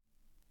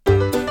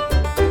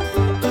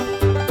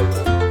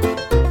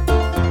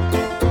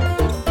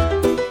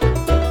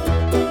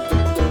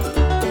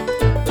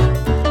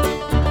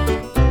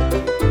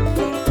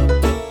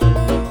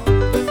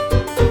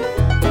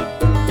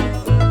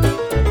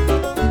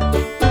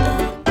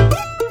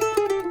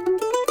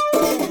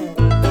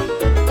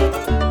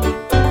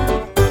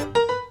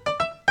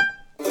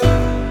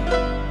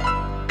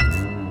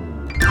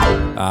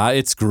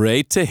It's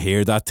great to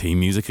hear that theme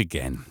music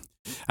again.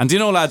 And do you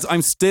know, lads,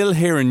 I'm still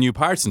hearing new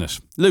parts in it.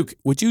 Luke,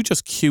 would you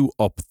just cue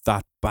up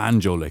that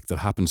banjo lick that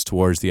happens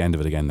towards the end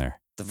of it again there?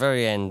 The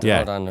very end.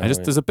 Yeah, Hold on.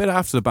 there's a bit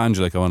after the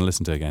banjo lick I want to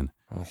listen to again.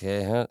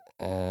 Okay.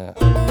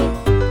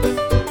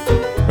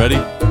 Ready?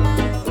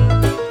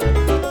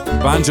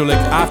 Banjo lick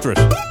after it.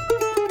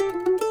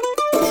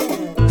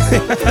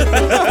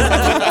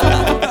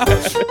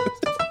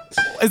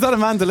 Is that a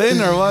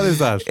mandolin or what is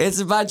that? It's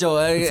a banjo.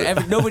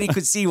 Nobody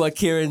could see what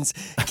Kieran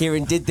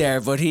did there,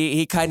 but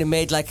he kind of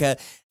made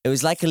it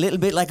was like a little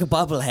bit like a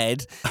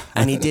bobblehead,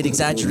 and he did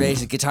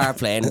exaggerated guitar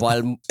playing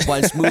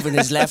whilst moving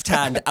his left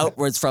hand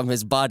outwards from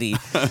his body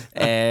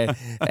while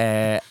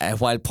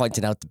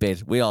pointing out the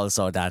bit. We all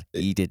saw that.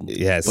 He didn't.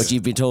 Yes. But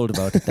you've been told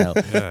about it now.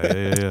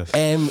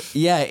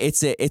 Yeah.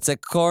 It's a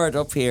chord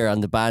up here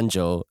on the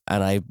banjo,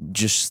 and I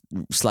just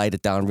slide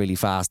it down really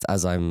fast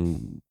as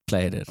I'm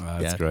playing it.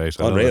 That's great.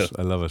 I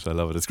love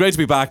it. It's great to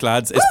be back,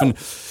 lads.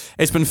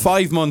 It's been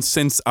 5 months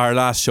since our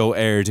last show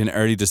aired in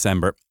early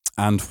December.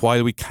 And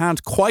while we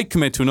can't quite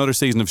commit to another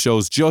season of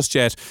shows just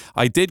yet,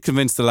 I did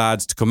convince the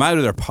lads to come out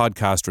of their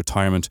podcast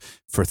retirement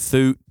for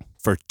two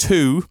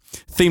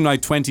Theme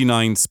Night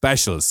 29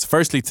 specials.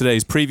 Firstly,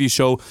 today's preview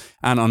show,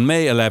 and on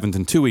May 11th,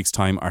 in 2 weeks'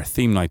 time, our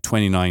Theme Night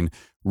 29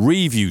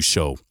 review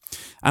show.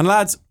 And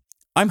lads,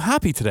 I'm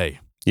happy today.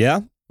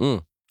 Yeah?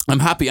 I'm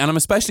happy, and I'm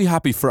especially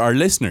happy for our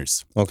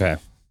listeners. Okay.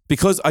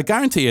 Because I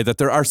guarantee you that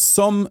there are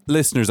some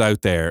listeners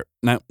out there,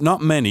 now not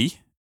many,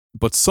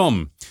 but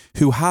some,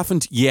 who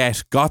haven't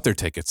yet got their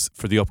tickets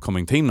for the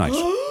upcoming theme night.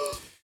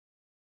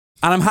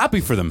 And I'm happy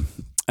for them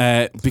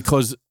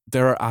because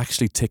there are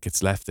actually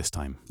tickets left this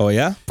time. Oh,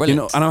 yeah?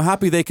 Brilliant. And I'm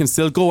happy they can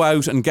still go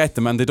out and get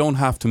them, and they don't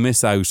have to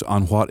miss out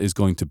on what is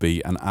going to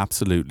be an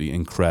absolutely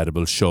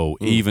incredible show,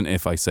 even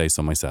if I say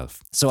so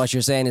myself. So what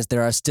you're saying is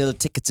there are still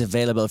tickets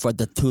available for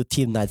the 2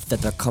 team nights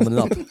that are coming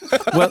up.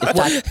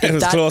 It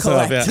was close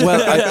enough, yeah.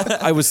 Well,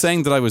 I was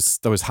saying that I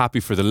was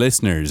happy for the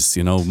listeners,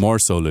 more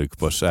so, Luke,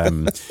 but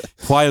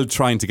while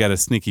trying to get a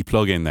sneaky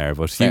plug in there,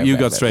 but you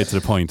got straight to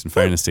the point, in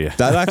fairness to you.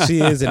 That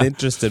actually is an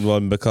interesting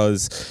one,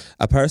 because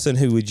a person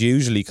who would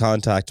usually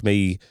contact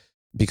me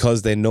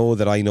because they know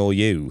that I know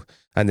you,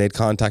 and they'd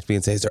contact me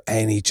and say, is there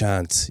any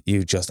chance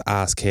you just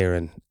ask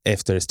Kieran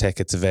if there's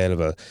tickets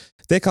available?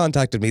 They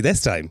contacted me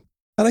this time.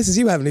 And I says,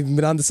 you haven't even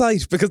been on the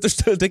site, because there's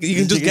still tickets. You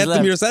can just get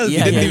them yourself.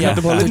 You didn't even have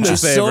to pull in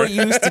this favour. You're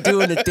so used to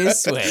doing it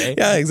this way.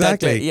 Yeah,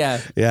 exactly. Yeah,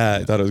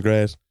 I thought it was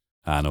great.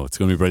 I know, it's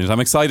going to be brilliant. I'm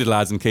excited,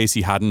 lads, in case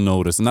you hadn't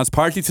noticed. And that's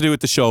partly to do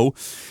with the show,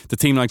 the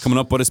theme night coming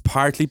up, but it's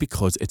partly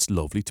because it's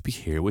lovely to be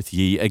here with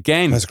ye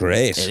again. That's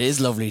great. It is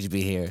lovely to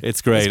be here.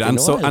 It's great. And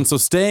so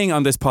staying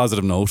on this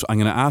positive note, I'm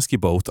going to ask you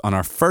both, on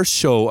our first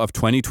show of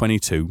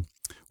 2022,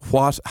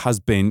 what has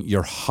been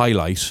your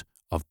highlight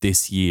of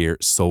this year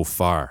so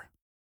far?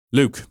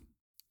 Luke,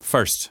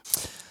 first.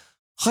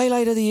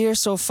 Highlight of the year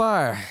so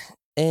far.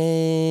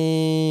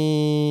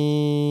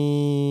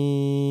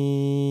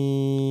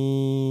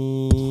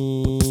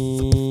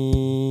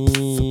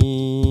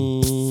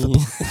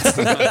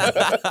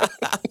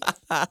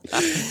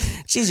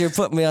 Jeez, you're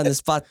putting me on the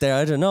spot there.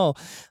 I don't know.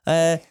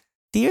 The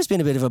year's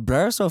been a bit of a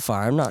blur so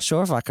far. I'm not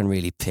sure if I can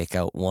really pick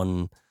out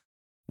one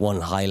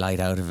highlight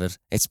out of it.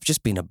 It's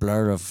just been a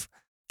blur of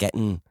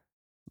getting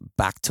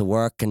back to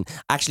work. And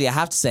actually, I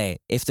have to say,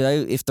 if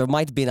there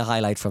might have been a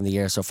highlight from the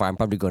year so far, I'm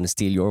probably going to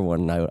steal your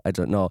one now. I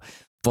don't know.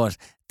 But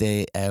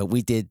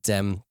we did,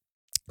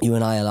 you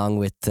and I, along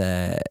with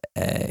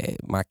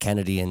Mark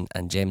Kennedy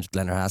and James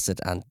Blennerhassett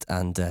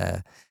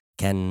and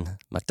Ken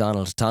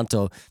MacDonald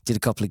Tonto, did a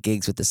couple of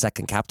gigs with the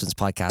Second Captains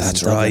podcast.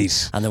 That's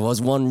right. And there was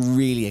one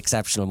really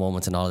exceptional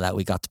moment in all of that.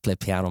 We got to play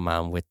Piano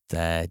Man with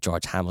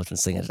George Hamilton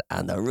singing it,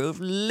 and the roof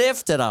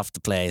lifted off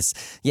the place.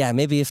 Yeah,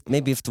 maybe if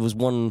there was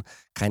one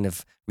kind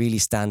of really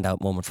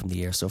standout moment from the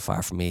year so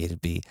far for me,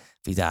 it'd be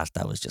that.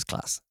 That was just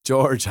class.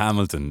 George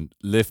Hamilton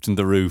lifting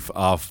the roof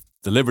off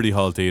the Liberty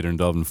Hall Theatre in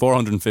Dublin,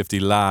 450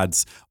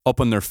 lads up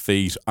on their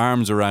feet,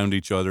 arms around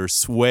each other,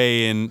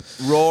 swaying,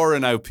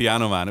 roaring out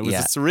Piano Man. It was a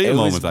surreal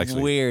moment,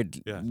 actually.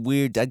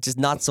 Weird. Just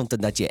not something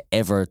that you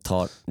ever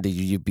thought that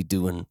you'd be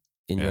doing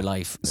in your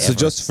life. So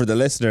just for the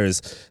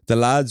listeners, the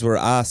lads were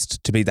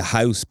asked to be the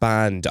house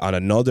band on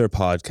another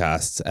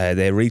podcast.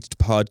 They reached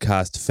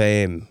podcast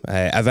fame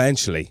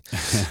eventually.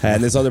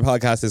 And this other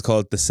podcast is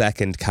called The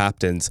Second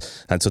Captains.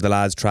 And so the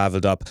lads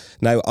travelled up.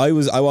 Now, I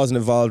wasn't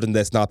involved in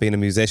this, not being a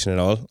musician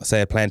and all, I say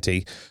it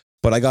plenty,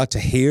 but I got to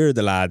hear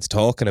the lads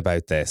talking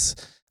about this.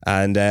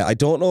 And I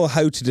don't know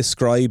how to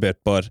describe it,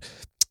 but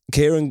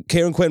Kieran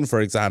Quinn, for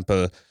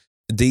example,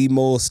 the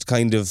most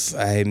kind of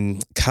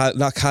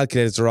not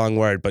calculated is the wrong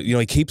word, but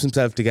he keeps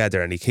himself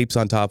together and he keeps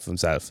on top of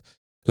himself.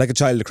 Like a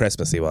child of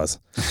Christmas he was.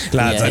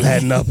 Lads, I'm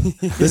heading up.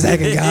 The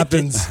Second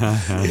Captains.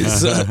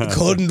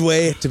 Couldn't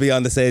wait to be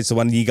on the stage. So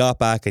when you got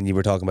back and you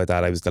were talking about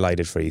that, I was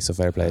delighted for you. So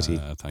fair play to you.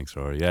 Thanks,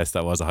 Rory. Yes,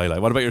 that was a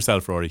highlight. What about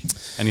yourself, Rory?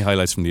 Any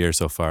highlights from the year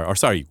so far? Or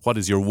sorry, what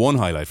is your one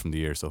highlight from the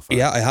year so far?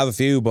 Yeah, I have a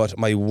few, but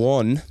my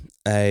one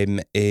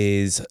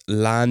is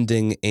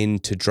landing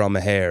into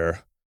Dromahair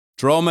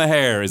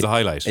Dromahair is a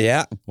highlight.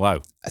 Yeah.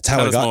 Wow. That's how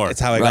Tell I us got. more. It's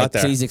how I Right, got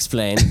there. please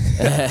explain.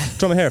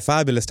 Dromahair,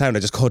 fabulous town. I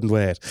just couldn't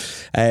wait.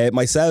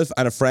 Myself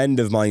and a friend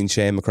of mine,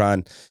 Shane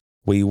McCran,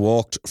 we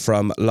walked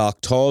from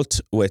Loch Talt,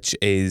 which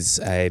is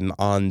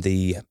on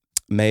the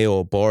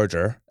Mayo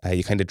border.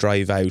 You kind of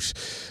drive out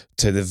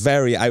to the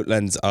very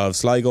outlands of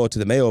Sligo to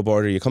the Mayo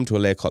border. You come to a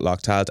lake called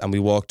Loch Talt, and we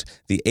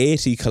walked the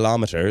 80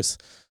 kilometres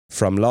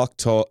from Loch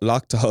Talt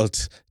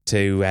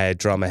to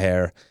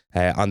Dromahair.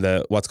 On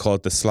the what's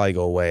called the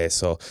Sligo Way,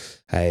 so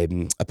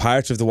a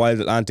part of the Wild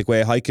Atlantic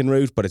Way hiking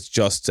route, but it's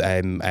just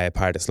a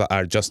part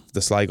of just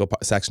the Sligo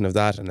section of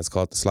that, and it's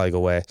called the Sligo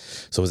Way.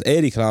 So it was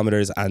 80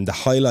 kilometres, and the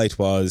highlight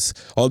was,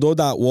 although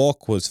that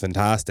walk was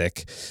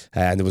fantastic,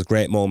 and there was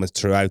great moments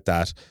throughout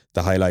that,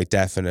 the highlight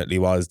definitely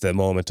was the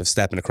moment of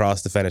stepping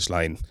across the finish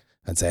line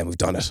and saying we've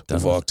done it.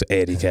 We've walked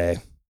 80k.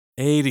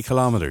 80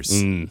 kilometres.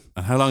 Mm.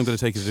 And how long did it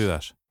take you to do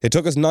that? It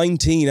took us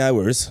 19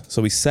 hours.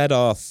 So we set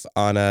off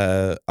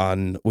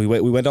we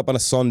went up on a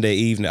Sunday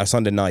evening, or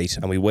Sunday night,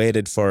 and we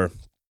waited for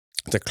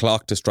the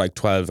clock to strike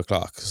 12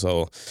 o'clock.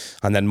 So,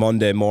 and then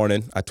Monday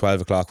morning at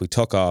 12 o'clock we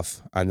took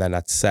off, and then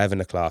at 7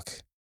 o'clock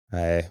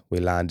we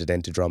landed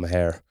into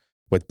Dromahair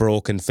with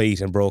broken feet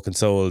and broken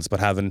souls,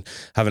 but having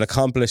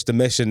accomplished the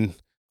mission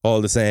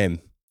all the same.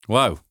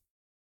 Wow.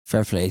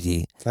 Fair play to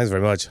you. Thanks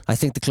very much. I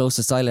think the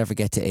closest I'll ever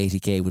get to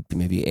 80k would be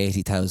maybe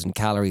 80,000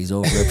 calories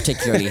over a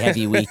particularly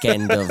heavy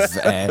weekend of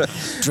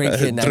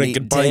drinking and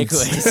eating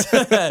pints.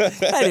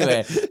 takeaways.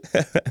 Anyway.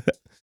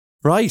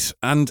 Right.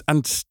 And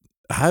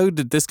how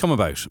did this come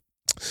about?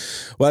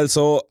 Well,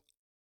 so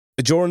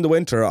during the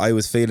winter, I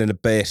was feeling a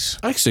bit.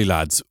 Actually,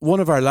 lads, one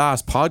of our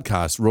last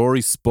podcasts, Rory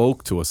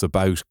spoke to us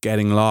about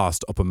getting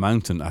lost up a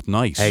mountain at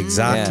night.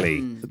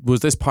 Exactly.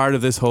 Was this part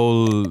of this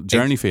whole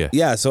journey for you?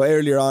 Yeah, so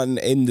earlier on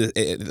in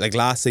the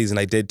last season,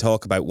 I did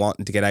talk about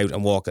wanting to get out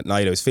and walk at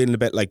night. I was feeling a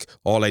bit like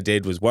all I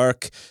did was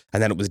work,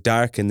 and then it was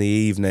dark in the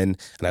evening,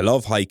 and I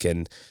love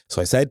hiking.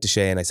 So I said to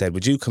Shane,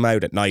 would you come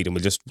out at night and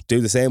we'll just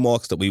do the same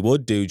walks that we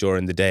would do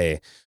during the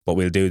day, but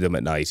we'll do them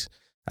at night?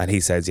 And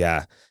he says,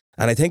 yeah.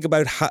 And I think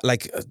about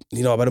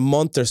about a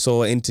month or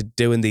so into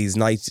doing these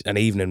night and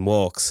evening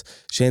walks,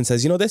 Shane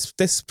says,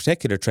 this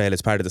particular trail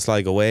is part of the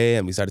Sligo Way,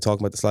 and we started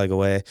talking about the Sligo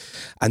Way.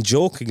 And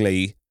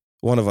jokingly,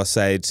 one of us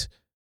said,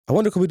 I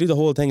wonder could we do the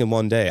whole thing in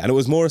one day? And it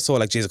was more so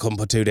like, geez, I couldn't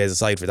put 2 days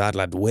aside for that,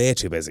 lad. Way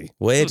too busy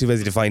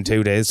to find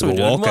 2 days to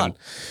go walking.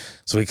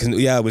 So we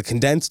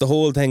condensed the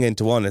whole thing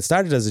into one. It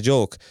started as a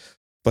joke.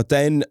 But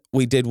then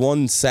we did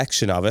one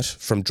section of it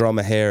from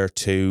Dromahair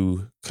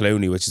to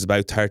Clooney, which is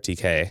about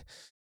 30k.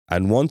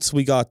 And once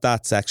we got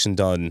that section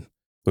done,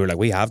 we were like,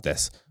 we have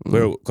this.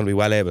 We're going to be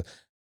well able.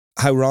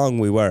 How wrong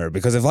we were.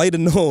 Because if I'd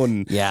have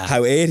known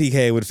how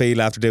 80k would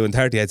feel after doing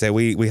 30, I'd say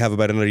we have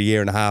about another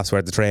year and a half's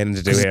worth of training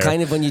to do here.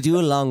 Kind of when you do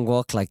a long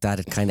walk like that,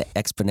 it kind of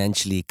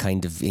exponentially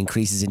kind of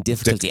increases in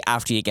difficulty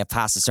after you get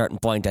past a certain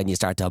point and you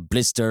start to have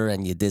blister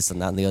and you this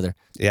and that and the other.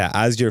 Yeah,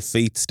 as your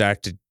feet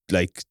start to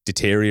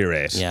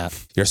deteriorate,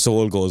 your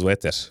soul goes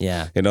with it.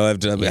 Yeah.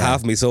 Half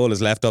of my soul is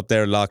left up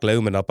there in Loch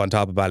Lomond up on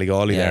top of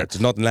Ballygawley there.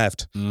 There's nothing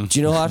left. Do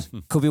you know what?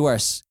 Could be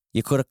worse.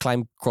 You could have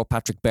climbed Croagh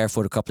Patrick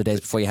barefoot a couple of days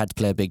before you had to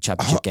play a big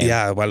championship game.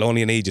 Yeah, well,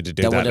 only I need you to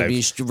do that. That would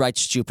be right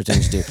stupid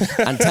thing to do.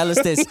 And tell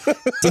us this.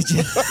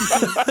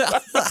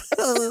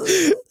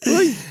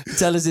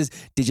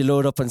 Did you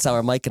load up on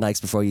sour Mike and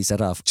Ikes before you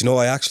set off? Do you know,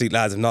 I actually,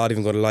 lads, I'm not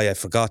even going to lie, I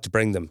forgot to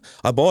bring them.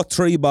 I bought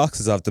 3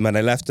 boxes of them and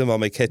I left them on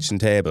my kitchen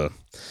table.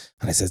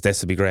 And I says,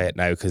 this will be great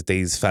now because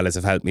these fellas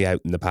have helped me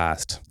out in the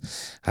past.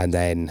 And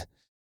then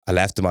I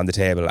left them on the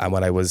table, and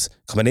when I was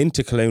coming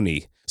into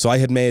Clooney, so I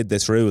had made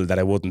this rule that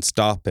I wouldn't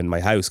stop in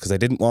my house because I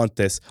didn't want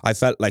this. I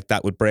felt like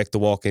that would break the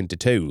walk into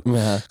 2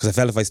 because I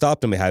felt if I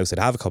stopped in my house, I'd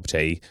have a cup of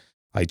tea,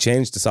 I'd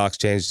change the socks,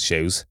 change the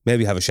shoes,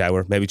 maybe have a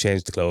shower, maybe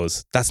change the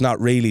clothes. That's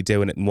not really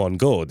doing it in one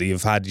go.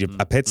 You've had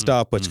a pit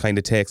stop, which kind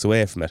of takes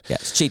away from it. Yeah,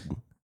 it's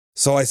cheating.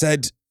 So I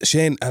said,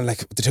 Shane, and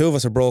the 2 of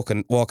us are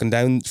walking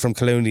down from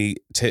Killarney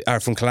to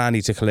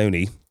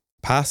Clooney,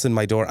 passing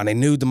my door, and I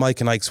knew the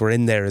Mike and Ikes were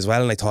in there as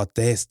well, and I thought,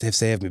 they've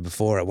saved me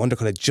before. I wonder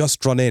could I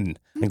just run in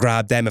and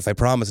grab them if I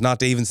promise not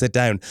to even sit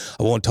down.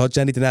 I won't touch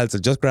anything else.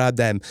 I'll just grab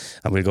them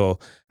and we'll go.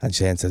 And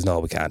Shane says, no,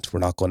 we can't. We're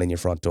not going in your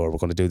front door. We're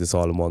going to do this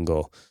all in one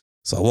go.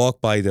 So I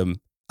walked by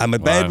them, and my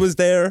bed was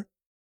there,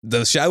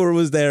 the shower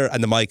was there,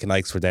 and the Mike and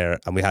Ikes were there,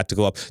 and we had to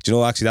go up. Do you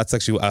know, actually, that's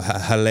actually a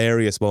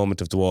hilarious moment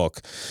of the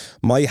walk.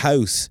 My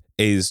house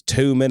is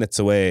 2 minutes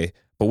away,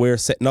 but we're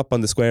sitting up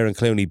on the square in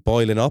Clooney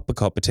boiling up a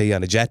cup of tea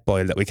on a jet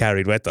boil that we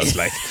carried with us.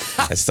 I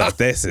thought,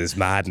 this is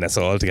madness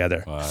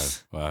altogether.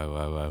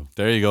 Wow.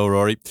 There you go,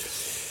 Rory.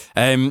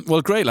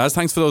 Well, great, lads.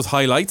 Thanks for those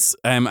highlights.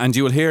 And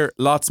you will hear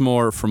lots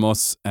more from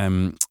us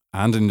and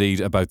indeed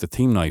about the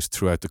theme night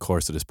throughout the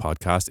course of this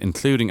podcast,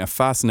 including a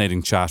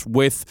fascinating chat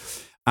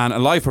with and a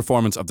live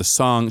performance of the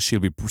song she'll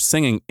be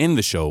singing in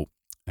the show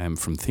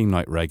from Theme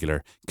Night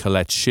regular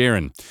Colette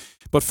Sheeran.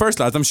 But first,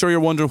 lads, I'm sure you're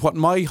wondering what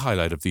my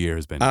highlight of the year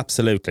has been.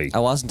 Absolutely. I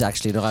wasn't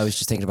actually. No, I was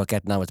just thinking about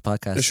getting on with the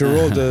podcast.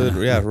 Sure,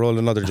 roll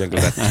another jingle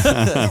then.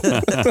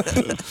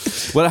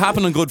 Well, it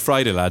happened on Good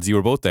Friday, lads. You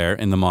were both there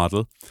in the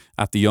Model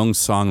at the Young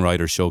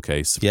Songwriter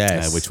Showcase,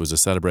 Yes. which was a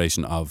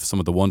celebration of some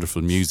of the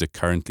wonderful music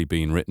currently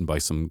being written by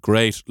some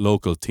great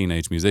local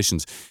teenage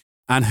musicians.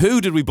 And who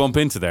did we bump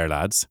into there,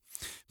 lads?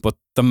 But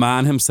the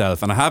man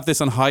himself, and I have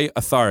this on high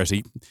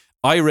authority,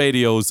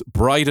 iRadio's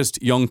brightest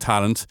young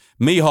talent,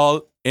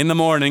 Micheál in the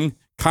morning,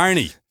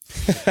 Carney.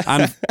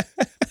 And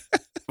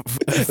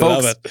Love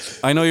folks, it.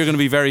 I know you're going to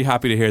be very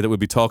happy to hear that we'll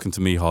be talking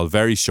to Micheál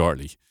very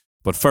shortly.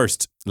 But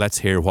first, let's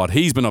hear what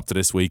he's been up to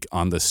this week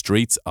on the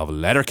streets of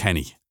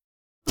Letterkenny.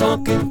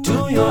 Talking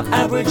to your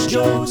average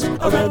Joes,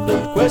 a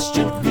random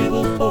question he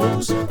will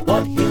pose.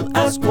 What he'll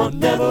ask, one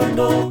never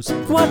knows.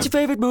 What's your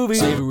favourite movie?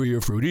 Savory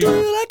or fruity? Do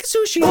you like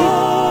sushi?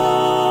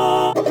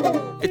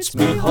 It's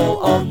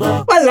Micheál on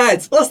the Well,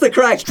 lads, what's the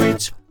crack?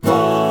 streets.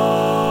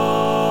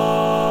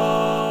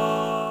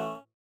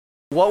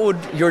 What would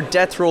your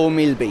death row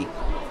meal be?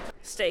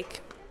 Steak,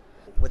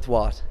 With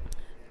what?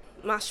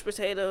 mashed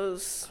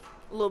potatoes,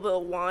 a little bit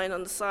of wine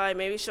on the side,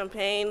 maybe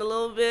champagne a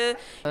little bit.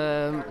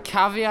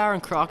 Caviar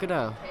and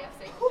crocodile.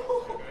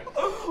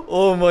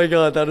 Oh my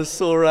god, that is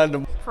so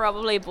random.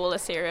 Probably a bowl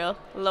of cereal.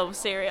 Love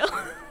cereal.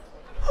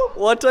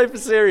 What type of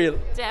cereal?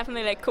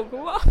 Definitely like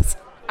Cocoa Pops.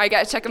 I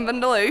get a chicken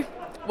vindaloo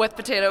with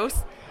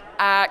potatoes,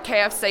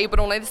 KFC but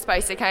only the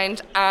spicy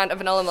kind, and a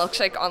vanilla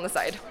milkshake on the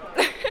side.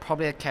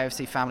 Probably a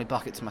KFC family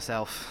buckets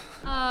myself.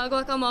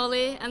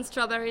 Guacamole and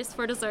strawberries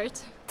for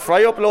dessert.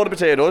 Fry up a load of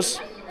potatoes,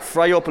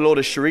 fry up a load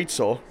of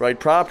chorizo, right,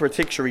 proper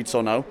thick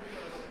chorizo now,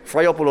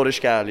 fry up a load of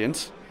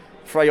scallions,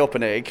 fry up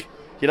an egg.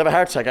 You'll have a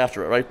heart attack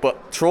after it, right?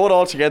 But throw it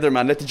all together,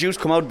 man. Let the juice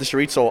come out of the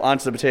chorizo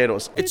onto the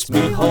potatoes. It's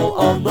Micheál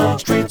on the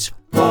streets.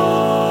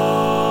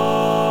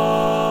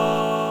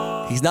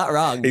 He's not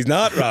wrong. He's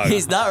not wrong.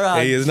 He's not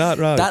wrong. He is not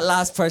wrong. That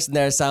last person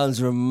there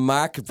sounds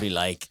remarkably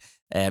like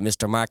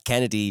Mr. Mark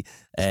Kennedy,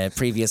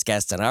 previous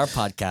guest on our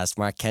podcast,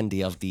 Mark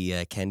Kennedy of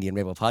the Kennedy and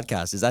Rainbow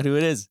podcast. Is that who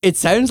it is? It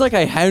sounds like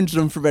I hounded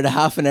him for about a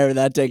half an hour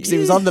that day because he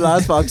was on the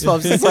last Vox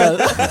Pops as well.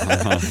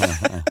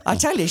 I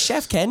tell you,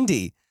 Chef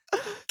Kennedy.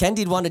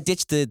 Kennedy'd want to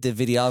ditch the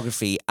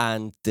videography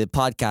and the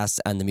podcast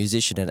and the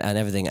musician and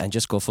everything and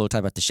just go full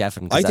time at the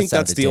chefing. I think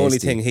that's the only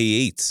thing he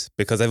eats,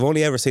 because I've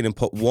only ever seen him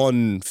put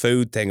one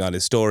food thing on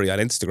his story on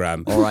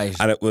Instagram. All right.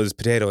 And it was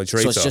potato and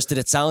chorizo. So it's just that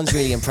it sounds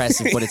really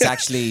impressive, but it's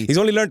actually... He's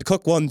only learned to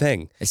cook one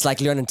thing. It's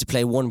like learning to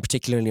play one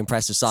particularly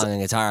impressive song on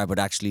guitar, but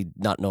actually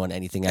not knowing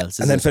anything else.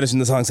 And then finishing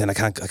the song saying, I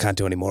can't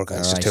do any more, guys.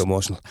 It's just too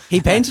emotional. He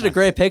painted a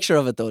great picture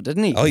of it though,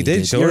 didn't he? Oh, he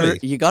did, surely.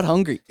 You got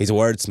hungry. He's a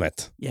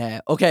wordsmith.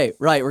 Yeah. Okay,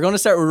 right. We're going to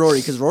start with Rory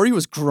because Rory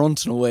was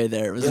grunting away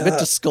there. It was a bit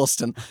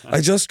disgusting.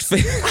 I just feel...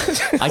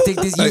 I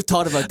think you've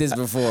thought about this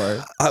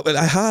before.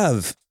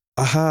 I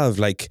have,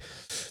 like...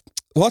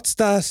 What's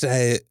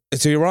that?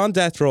 So you're on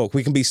death row.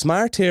 We can be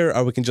smart here,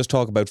 or we can just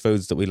talk about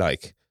foods that we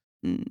like.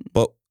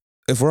 But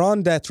if we're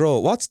on death row,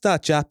 what's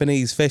that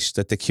Japanese fish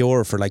that they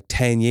cure for like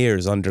 10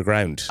 years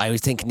underground? I was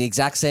thinking the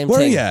exact same Were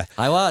thing. ya?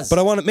 I was. But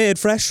I want it made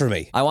fresh for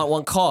me. I want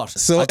one caught.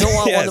 So- I don't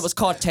want one yes. that was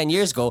caught 10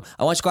 years ago.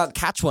 I want you to go out and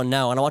catch one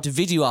now, and I want a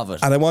video of it.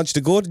 And I want you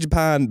to go to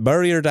Japan,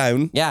 bury her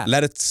down, Yeah.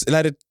 let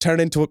it turn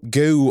into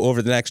goo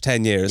over the next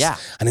 10 years. Yeah.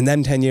 And in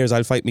then 10 years,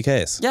 I'll fight my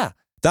case. Yeah.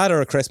 That or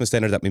a Christmas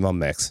dinner that my mum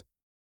makes.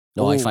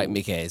 No, I fight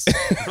me case.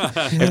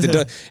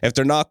 If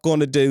they're not going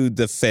to do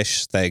the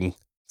fish thing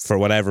for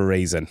whatever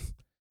reason,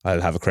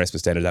 I'll have a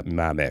Christmas dinner that my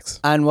mum makes.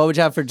 And what would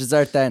you have for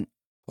dessert then?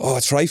 Oh,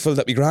 it's trifle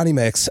that my granny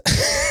makes.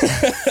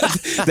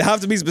 They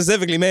have to be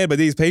specifically made by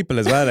these people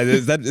as well.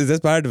 Is this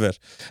part of it?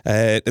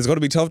 It's going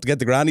to be tough to get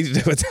the granny to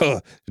do it though.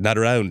 She's not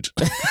around.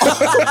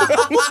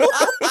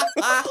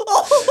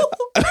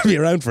 I'll be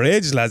around for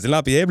ages, lads. They'll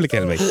not be able to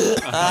kill me.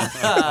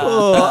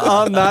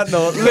 Oh, on that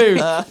note, Luke,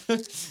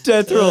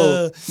 death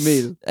row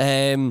meal.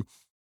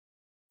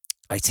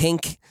 I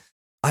think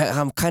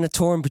I'm kind of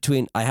torn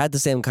between. I had the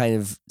same kind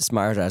of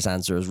smart ass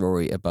answer as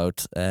Rory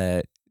about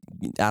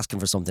asking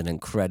for something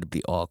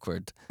incredibly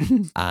awkward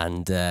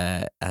and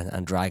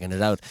dragging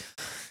it out.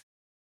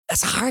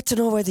 It's hard to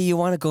know whether you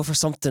want to go for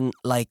something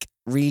like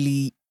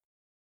really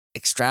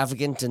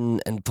extravagant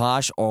and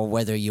posh, or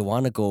whether you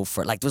want to go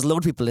for, like, there's a load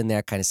of people in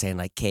there kind of saying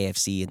like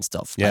KFC and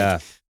stuff. Yeah.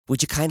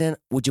 Like,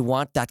 would you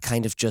want that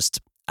kind of just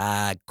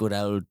good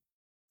old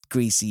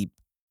greasy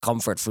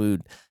comfort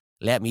food?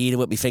 Let me eat it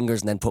with my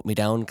fingers and then put me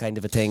down kind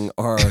of a thing,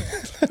 or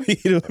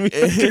Eat it with me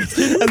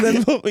and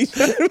then put me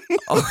down.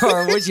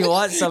 or would you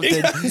want something?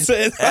 You can't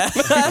say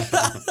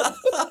that.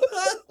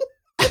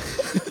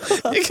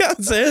 You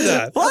can't say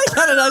that. Why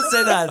can I not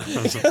say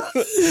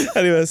that?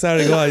 Anyway,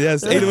 sorry, go on.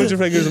 Yes, eat it with your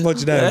fingers and put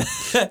you down.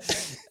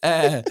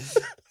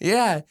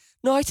 Yeah.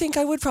 No, I think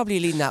I would probably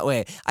lean that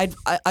way.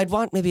 I'd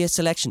want maybe a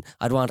selection.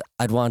 I'd want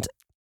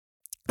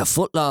a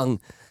foot long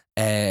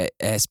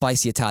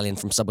spicy Italian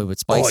from Subway with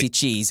spicy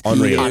cheese,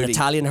 unreal. on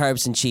Italian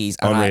herbs and cheese,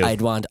 and Unreal.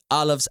 I'd want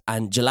olives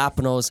and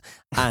jalapenos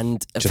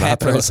and Jalapenos.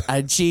 peppers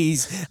and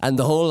cheese and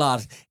the whole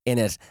lot in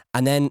it,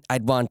 and then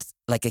I'd want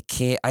like a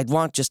cake. I'd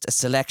want just a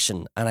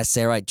selection, and I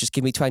say, right, just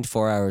give me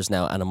 24 hours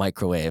now and a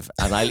microwave,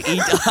 and I'll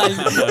eat.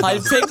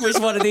 I'll pick which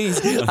one of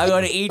these I'm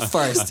going to eat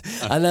first,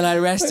 and then I'll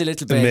rest a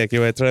little bit. Make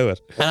your way through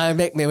it. And I'll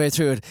make my way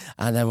through it,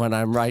 and then when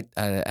I'm right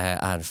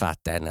and fat,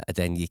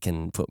 then you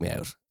can put me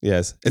out.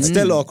 Yes. It's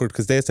still awkward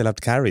because they still have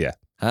to carry you.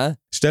 Huh?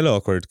 Still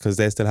awkward because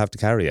they still have to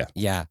carry you.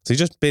 Yeah. So you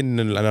just been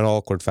an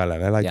awkward fella,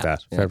 and I like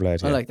that. Fair play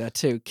to I you. like that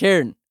too.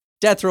 Kieran,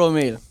 death row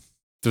meal.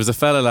 There was a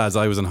fella, lads,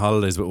 I was on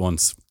holidays with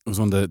once. It was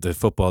one of the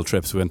football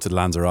trips. We went to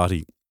Lanzarote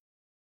and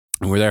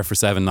we were there for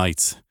 7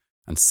 nights.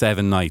 And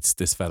 7 nights,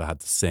 this fella had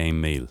the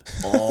same meal.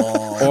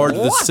 Ordered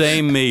the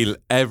same meal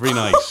every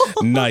night.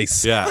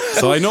 Nice. Yeah.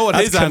 So I know what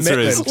his answer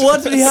is.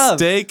 What did he have?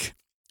 Steak,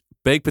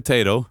 baked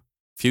potato,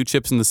 few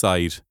chips on the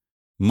side,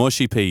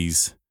 mushy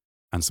peas,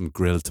 and some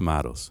grilled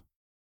tomatoes.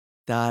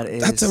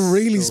 That's a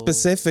really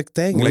specific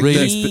thing. Like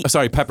Really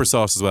sorry, pepper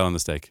sauce as well on the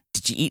steak.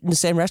 Did you eat in the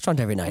same restaurant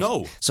every night?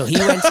 No. So he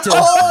went to.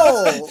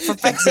 For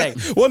fuck's sake.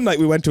 one night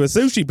we went to a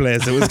sushi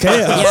place. It was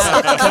chaos.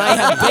 Yeah, can I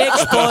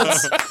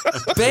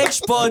have baked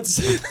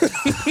spuds?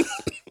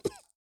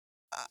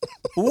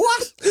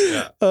 What?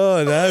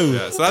 Oh no.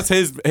 Yeah, so that's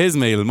his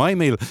meal. My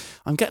meal,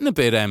 I'm getting a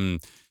bit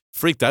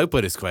freaked out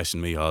by this question,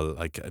 Michal.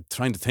 Like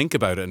trying to think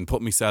about it and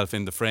put myself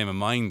in the frame of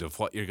mind of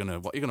what you're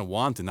gonna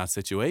want in that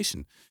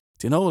situation.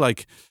 Do you know,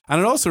 like, and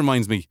it also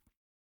reminds me,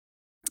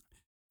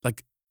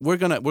 like, we're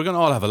gonna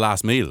all have a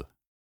last meal.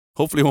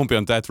 Hopefully, it won't be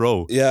on death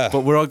row. Yeah.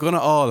 But we're all gonna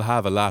all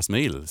have a last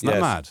meal. Isn't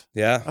that mad?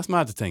 Yeah. That's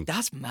mad to think.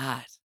 That's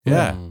mad.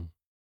 Yeah.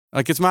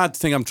 Like, it's mad to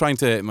think. I'm trying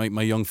to,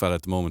 my young fella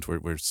at the moment, we're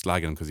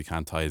slagging him because he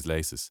can't tie his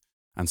laces.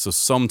 And so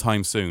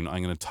sometime soon,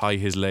 I'm going to tie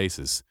his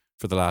laces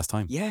for the last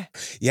time. Yeah.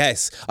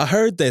 Yes. I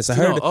heard this. I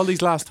You know, heard all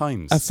these last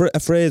times. a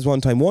phrase one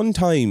time. One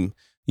time,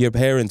 your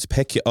parents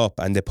pick you up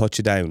and they put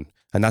you down.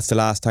 And that's the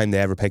last time they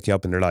ever pick you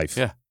up in their life.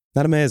 Yeah. Isn't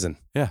that amazing?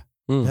 Yeah.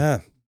 Yeah.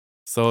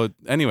 So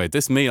anyway,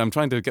 this meal, I'm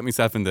trying to get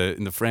myself in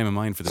the frame of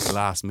mind for this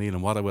last meal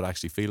and what I would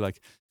actually feel like.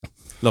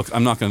 Look,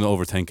 I'm not going to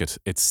overthink it.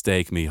 It's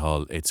steak,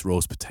 Michal. It's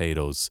roast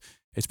potatoes.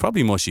 It's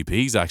probably mushy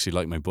peas, actually,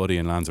 like my buddy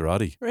in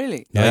Lanzarote.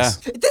 Really? Yeah.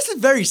 This is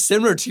very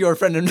similar to your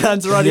friend in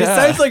Lanzarote. Yeah. It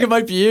sounds like it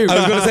might be you. I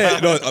was going to say,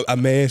 no, a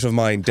mate of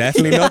mine.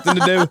 Definitely nothing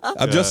to do.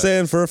 I'm just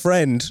saying for a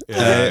friend.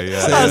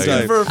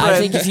 Asking for a friend. I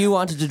think if you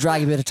wanted to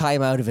drag a bit of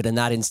time out of it in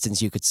that instance,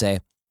 you could say,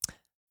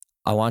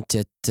 I want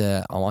it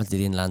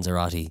in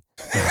Lanzarote.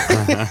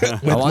 I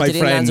want it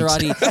in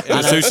Lanzarote. In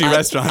a sushi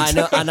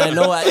restaurant. I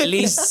know at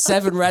least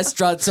 7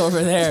 restaurants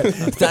over there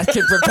that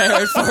can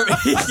prepare it for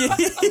me.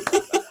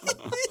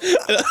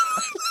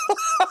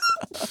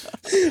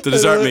 The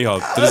dessert, Michal.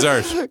 The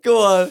dessert. Go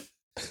on.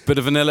 Bit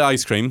of vanilla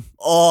ice cream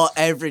Oh,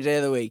 every day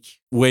of the week.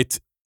 with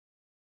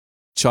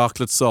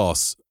chocolate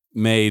sauce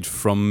made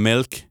from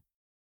milk,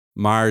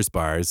 Mars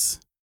bars,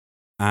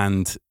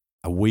 and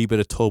a wee bit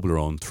of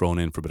Toblerone thrown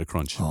in for a bit of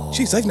crunch.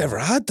 Jeez, I've never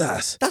had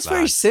that. That's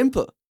very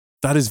simple.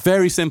 That is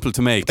very simple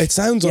to make, It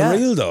sounds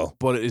unreal though.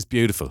 but it is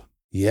beautiful.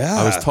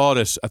 Yeah. I was taught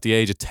it at the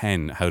age of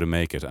 10 how to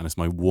make it, and it's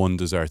my one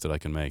dessert that I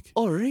can make.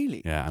 Oh,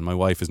 really? Yeah, and my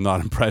wife is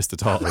not impressed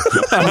at all.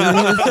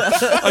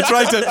 I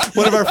tried to,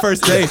 one of our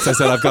first dates, I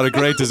said, I've got a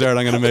great dessert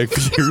I'm going to make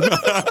for you.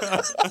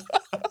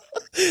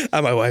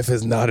 And my wife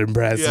is not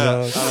impressed. Yeah.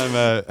 No.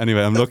 And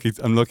anyway, I'm lucky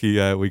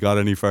we got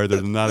any further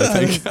than that,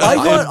 I think.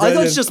 I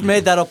thought you just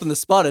made that up on the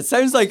spot. It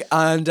sounds like,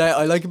 and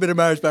I like a bit of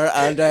Mars bar,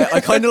 and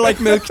I kind of like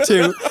milk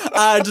too.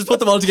 Just put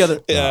them all together.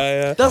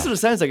 Yeah. That's what it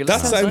sounds like. It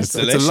That sounds sounds nice.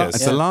 delicious.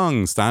 It's a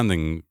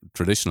long-standing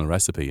traditional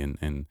recipe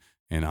in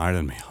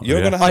Ireland. Michal. You're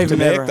Yeah. going to have I've to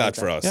never make had that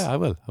that. for us. Yeah, I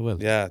will.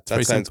 Yeah, It's that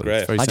very sounds simple. great.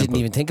 It's very I simple. didn't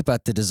even think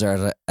about the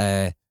dessert,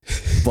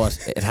 but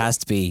it has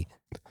to be.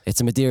 It's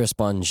a Madeira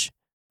sponge,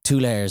 2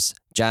 layers,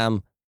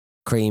 jam,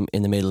 cream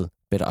in the middle,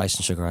 bit of ice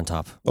and sugar on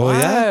top. Oh,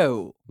 yeah.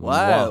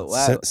 Wow.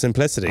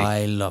 Simplicity.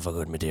 I love a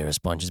good Madeira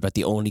sponge. It's about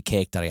the only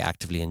cake that I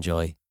actively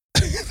enjoy.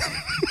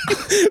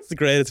 It's the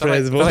greatest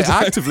phrase of all That I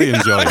time. actively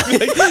enjoy.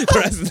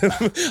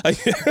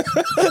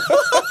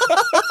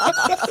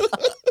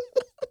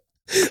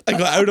 I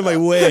got out of my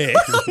way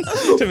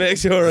to make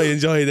sure I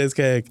enjoy this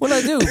cake. Well,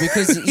 I do,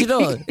 because,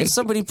 if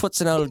somebody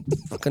puts an old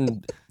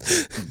fucking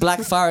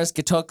Black Forest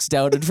Getux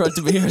down in front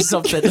of me or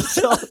something,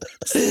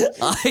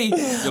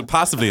 You'll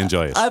passively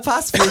enjoy it. I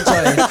passively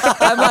enjoy it.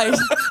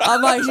 I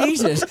might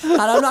eat it,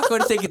 and I'm not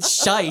going to think it's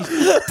shite,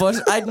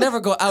 but I'd never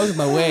go out of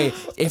my way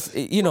if,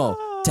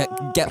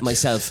 to get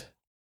myself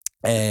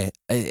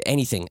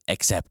anything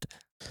except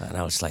an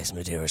old slice of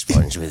Madeira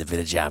sponge with a bit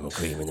of jam and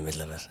cream in the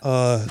middle of it.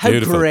 How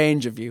Beautiful.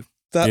 strange of you.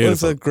 That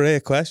Beautiful. was a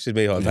great question,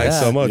 Michal. Thanks Yeah.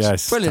 so much.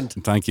 Yes. Brilliant.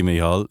 Thank you,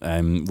 Michal.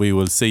 We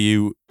will see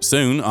you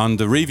soon on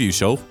the review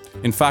show.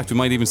 In fact, we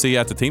might even see you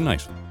at the team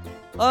night.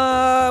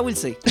 We'll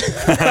see.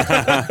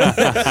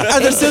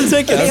 Are they still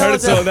tickets? I've heard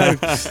it sold out.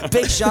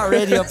 Big shot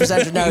radio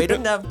presenter now. He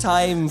doesn't have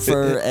time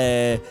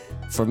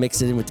for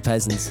mixing in with the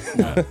peasants.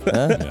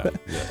 Huh?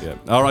 Yeah.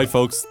 All right,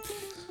 folks.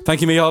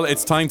 Thank you, Michal.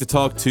 It's time to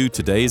talk to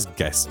today's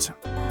guest.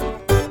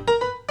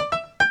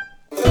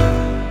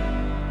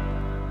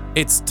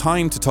 It's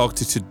time to talk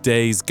to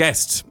today's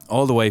guest,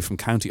 all the way from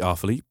County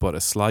Offaly, but a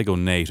Sligo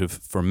native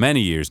for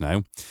many years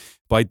now.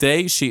 By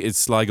day, she is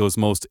Sligo's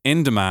most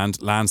in-demand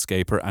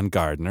landscaper and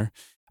gardener,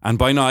 and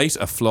by night,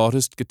 a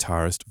flautist,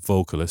 guitarist,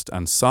 vocalist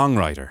and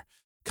songwriter.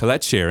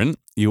 Colette Sheeran,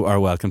 you are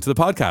welcome to the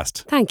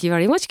podcast. Thank you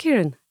very much,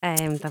 Kieran.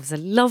 That was a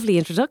lovely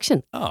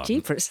introduction. Oh,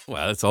 Jeepers.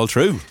 Well, it's all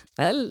true.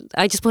 Well,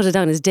 I just put it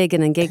down as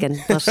digging and gigging.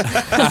 But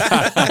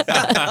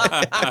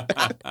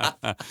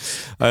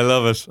I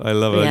love it.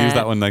 I'll Yeah. use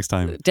that one next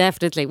time.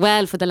 definitely.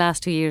 Well, for the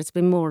last 2 years, it's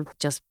been more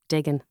just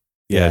digging.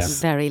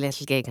 Yes. Very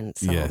little gigging.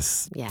 So,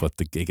 Yes. yeah. But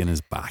the gigging is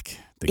back.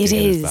 The It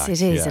gigging is, back.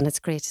 it is, Yeah. and it's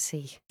great to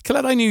see.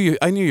 Colette, I knew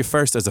you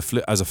first as a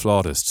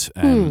flautist,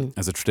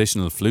 as a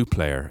traditional flute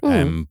player.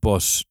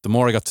 But the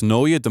more I got to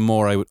know you, the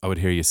more I would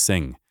hear you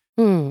sing.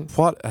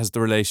 What has the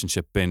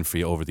relationship been for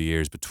you over the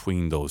years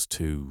between those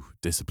two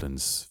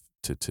disciplines,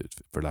 to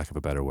for lack of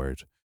a better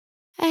word?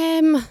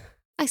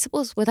 I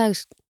suppose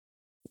without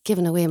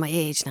giving away my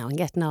age now and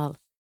getting all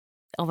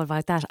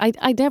about that,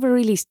 I never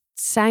really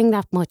sang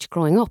that much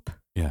growing up.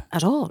 Yeah.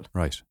 At all.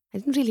 Right. I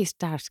didn't really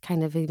start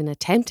kind of even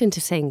attempting to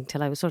sing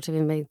till I was sort of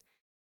in my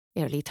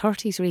early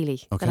 30s,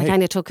 really. Okay. That I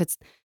kind of took it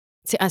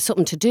as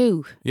something to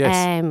do.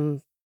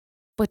 Yes.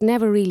 But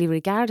never really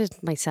regarded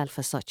myself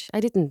as such. I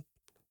didn't,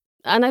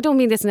 and I don't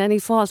mean this in any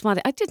false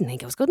modesty, I didn't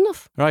think I was good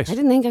enough. Right. I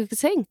didn't think I could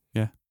sing.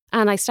 Yeah.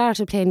 And I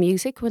started playing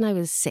music when I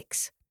was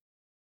 6,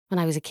 when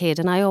I was a kid,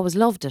 and I always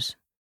loved it.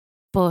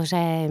 But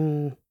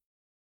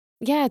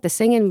yeah, the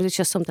singing was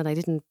just something I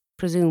didn't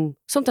presume,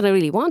 something I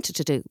really wanted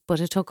to do, but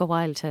it took a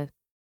while to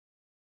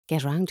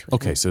get around to it.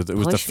 Okay, so it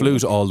was the push me.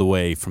 flute all the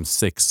way from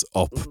 6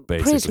 up,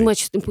 basically. Pretty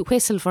much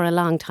whistle for a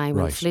long time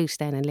Right. and flute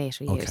then in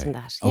later years Okay. and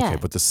that. Okay, Yeah.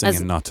 but the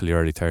singing not till your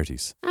early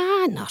 30s.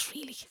 Not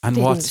really. And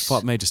Didn't.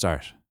 what made you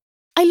start?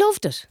 I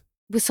loved it.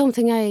 It was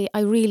something I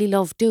really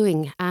loved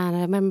doing. And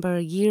I remember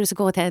years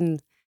ago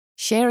then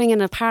sharing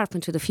an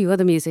apartment with a few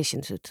other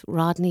musicians, with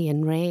Rodney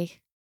and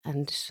Ray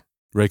and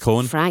Ray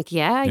Cohen? Frank.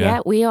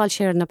 Yeah. We all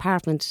shared an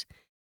apartment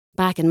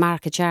back in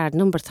Market Yard,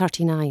 number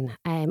 39.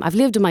 I've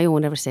lived on my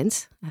own ever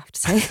since, I have to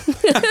say.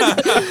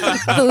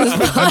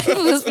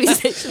 Those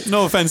musicians.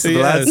 No offence to the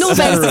lads. No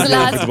offence to the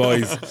lads. The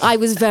boys. I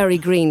was very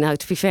green now,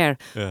 to be fair.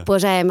 Yeah.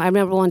 But I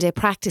remember one day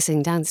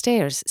practicing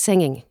downstairs,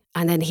 singing,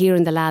 and then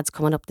hearing the lads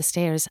coming up the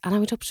stairs. And I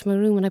went up to my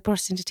room and I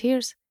burst into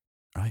tears.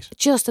 Right.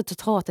 Just at the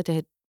thought that they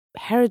had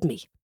heard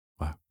me.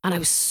 Wow. And I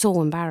was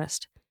so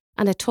embarrassed.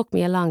 And it took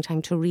me a long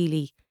time to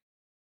really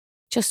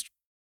just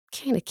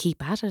kind of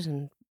keep at it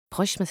and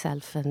push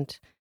myself. And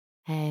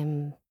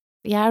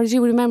yeah, I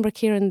do remember,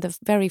 Kieran, the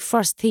very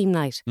first theme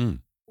night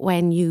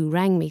when you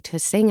rang me to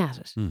sing at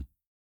it.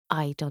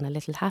 I done a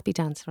little happy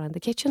dance around the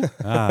kitchen.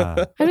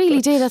 Ah. I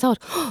really did. I thought,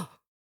 oh,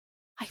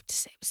 I have to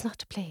say, it's not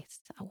to play, it's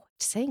to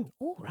sing.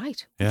 Oh,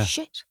 right. Yeah. Oh,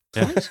 shit.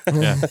 Yeah. Right.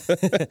 Yeah.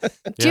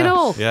 Do you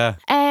know? Yeah.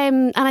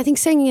 And I think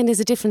singing is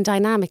a different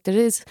dynamic. There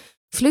is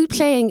flute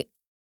playing.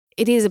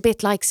 It is a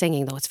bit like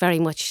singing, though. It's very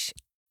much,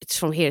 it's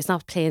from here. It's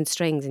not playing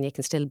strings and you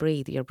can still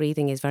breathe. Your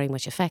breathing is very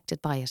much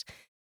affected by it.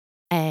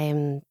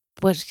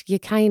 But you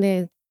kind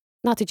of,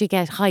 not that you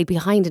get hide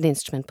behind an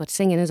instrument, but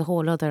singing is a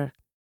whole other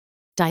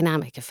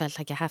dynamic. It felt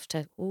like you have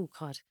to, oh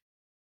God,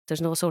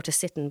 there's no sort of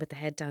sitting with the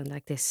head down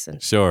like this.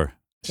 And Sure.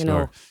 You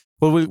know.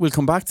 Well, we'll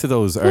come back to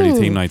those early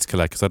theme nights,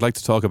 Colette, because I'd like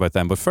to talk about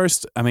them. But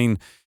first, I mean,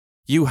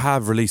 you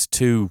have released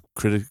 2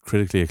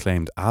 critically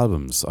acclaimed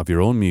albums of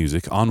your own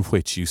music on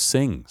which you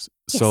sing.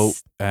 So,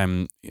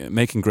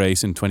 Making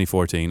Grace in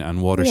 2014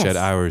 and Watershed Yes.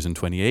 Hours in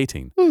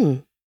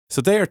 2018.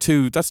 So they are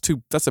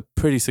that's a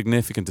pretty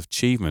significant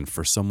achievement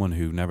for someone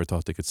who never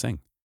thought they could sing.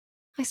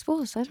 I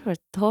suppose I never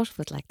thought of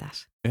it like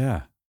that.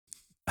 Yeah.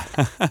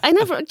 I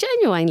never,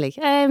 genuinely.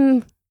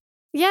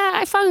 Yeah,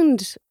 I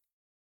found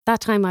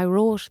that time I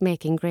wrote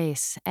Making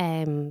Grace,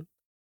 I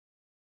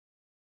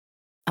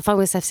found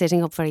myself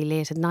sitting up very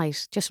late at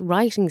night, just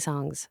writing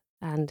songs.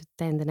 And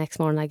then the next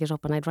morning I get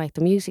up and I'd write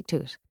the music to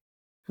it.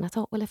 And I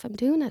thought, well, if I'm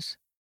doing it,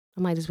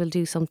 I might as well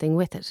do something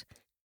with it.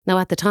 Now,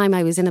 at the time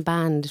I was in a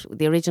band,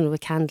 the original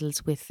with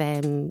Candles, with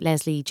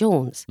Leslie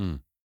Jones.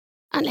 And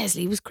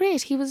Leslie was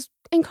great. He was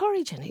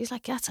encouraging. He was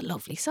like, that's a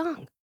lovely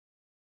song.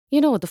 You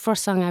know, the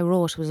first song I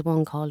wrote was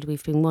one called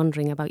We've Been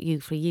Wondering About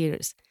You for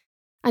Years.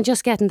 And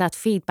just getting that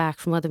feedback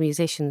from other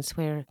musicians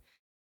where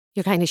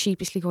you're kind of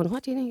sheepishly going,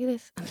 what do you think of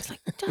this? And it's like,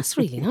 that's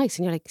really nice.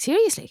 And you're like,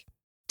 seriously?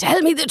 Tell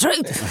me the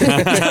truth.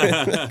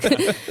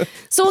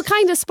 So it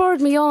kind of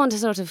spurred me on to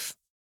sort of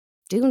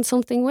doing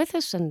something with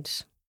it, and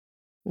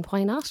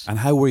why not? And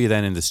how were you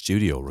then in the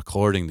studio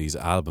recording these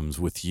albums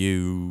with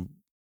you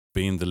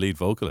being the lead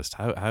vocalist?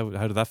 How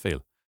did that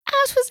feel?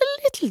 It was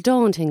a little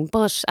daunting,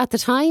 but at the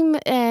time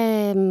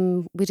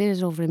we did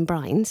it over in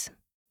Brian's,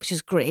 which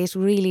is great,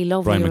 really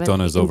lovely. Brian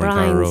McDonough's over in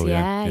Carrow Road,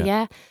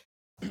 yeah.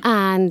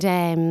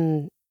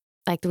 And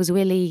like there was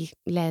Willie,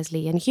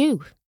 Leslie and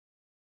Hugh.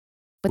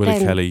 But Willie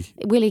then Kelly.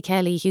 Willie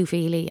Kelly, Hugh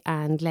Feely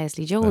and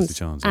Leslie Jones. Leslie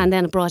Jones, And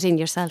then it brought in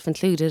yourself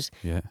included,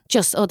 Yeah.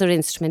 just other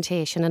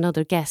instrumentation and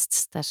other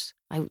guests that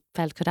I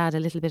felt could add a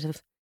little bit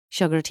of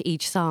sugar to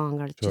each song,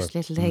 or just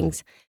little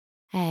things.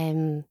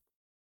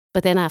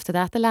 But then after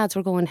that, the lads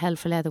were going hell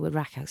for leather with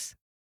Rackhouse.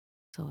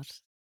 So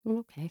it's, well,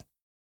 okay,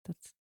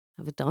 that's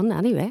have it done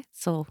anyway.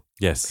 So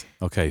Yes.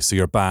 Okay. So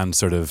your band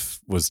sort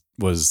of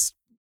was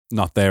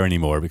not there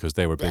anymore because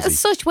they were busy. as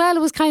such, well,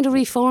 it was kind of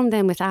reformed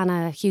then with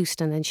Anna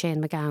Houston and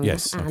Shane McGowan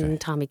Yes, and okay.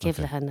 Tommy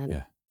Givlahan, and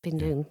Yeah. been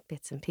doing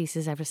bits and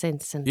pieces ever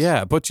since. And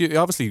Yeah, but you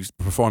obviously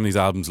perform these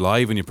albums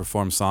live and you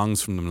perform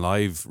songs from them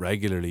live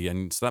regularly,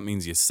 and so that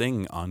means you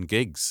sing on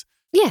gigs.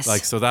 yes,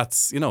 Like, so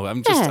that's, Yeah.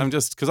 I'm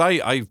just because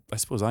I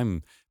suppose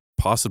I'm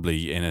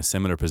possibly in a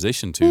similar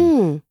position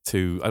Mm.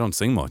 to I don't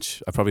sing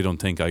much. I probably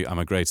don't think I'm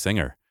a great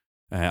singer.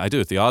 I do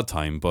at the odd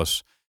time,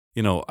 but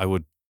I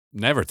would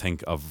never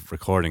think of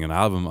recording an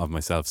album of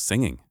myself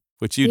singing,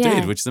 which you Yeah.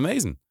 did, which is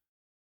amazing.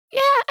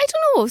 yeah, I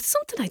don't know, it's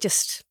something I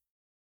just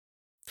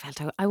felt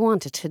I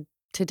wanted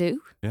to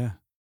do. Yeah.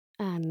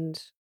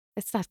 And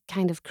it's that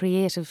kind of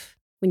creative,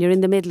 when you're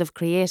in the middle of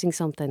creating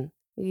something,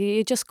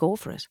 you just go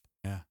for it.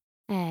 Yeah.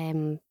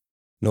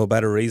 No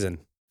better reason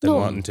than No.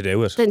 wanting to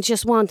do it. Than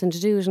just wanting to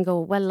do it and go,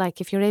 well, like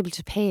if you're able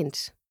to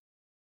paint,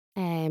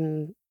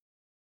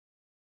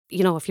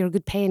 if you're a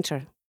good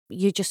painter,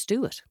 you just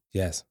do it.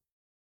 Yes.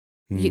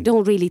 You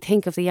don't really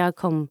think of the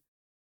outcome.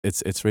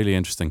 It's really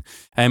interesting.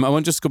 I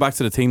want to just go back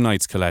to the theme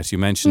nights, Colette. You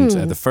mentioned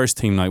the first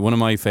theme night. One of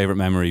my favourite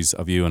memories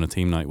of you on a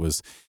theme night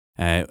was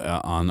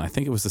on, I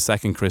think it was the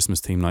second Christmas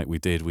theme night we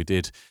did. We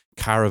did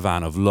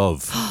Caravan of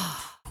Love,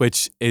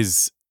 which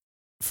is,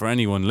 for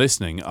anyone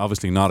listening,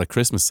 obviously not a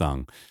Christmas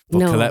song. But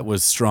No. Colette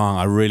was strong.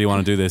 I really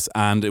want to do this.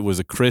 And it was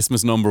a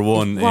Christmas number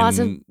one. Was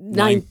it in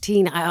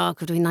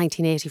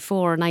 1984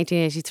 or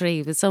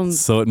 1983? But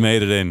So it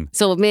made it in.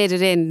 so it made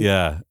it in.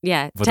 Yeah.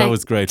 Yeah. But that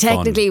was great fun.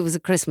 Technically, it was a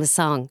Christmas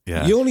song.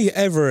 Yeah. You only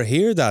ever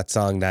hear that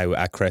song now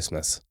at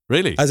Christmas.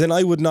 Really? As in,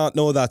 I would not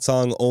know that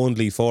song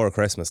only for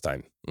Christmas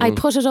time. I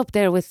put it up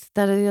there with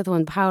that other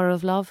one, Power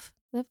of Love.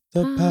 The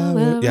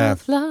power- yeah.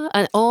 of love.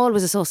 And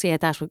always associate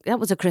that with, that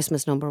was a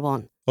Christmas number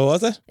one. Oh,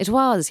 was it? It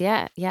was,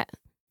 yeah.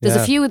 There's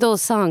Yeah. a few of those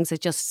songs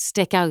that just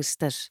stick out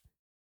that,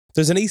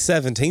 There's an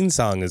E17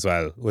 song as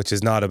well, which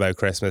is not about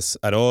Christmas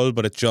at all,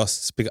 but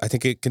I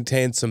think it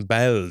contains some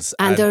bells.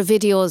 and their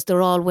videos,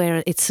 they're all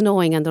wearing, it's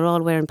snowing and they're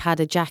all wearing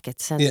padded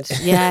jackets. And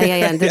Yeah.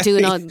 and they're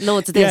doing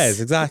loads of this. Yes,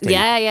 exactly.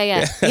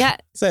 Yeah.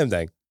 Same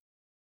thing.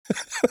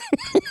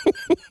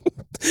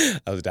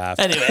 I was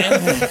daft.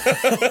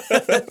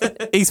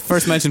 He's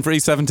first mentioned for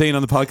E17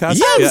 on the podcast.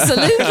 Yeah,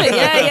 absolutely.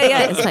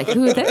 Yeah. It's like,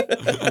 who are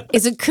they?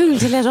 Is it cool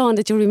to let on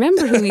that you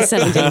remember who he's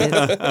 17 is?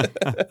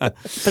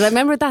 But I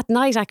remember that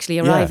night actually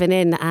arriving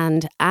in,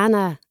 and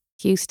Anna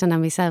Houston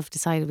and myself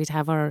decided we'd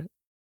have our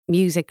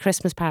music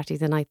Christmas party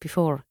the night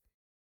before.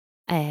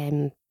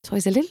 So I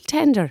was a little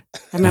tender.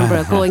 I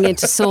remember going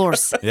into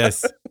Source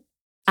Yes.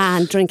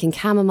 and drinking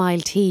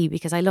chamomile tea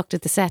because I looked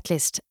at the set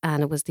list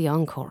and it was the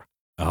encore.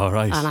 All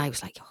right. And I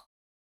was like, oh,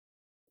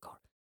 God,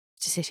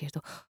 just sit here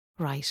though.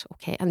 Right,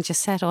 okay. And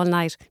just sat all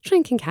night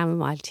drinking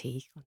chamomile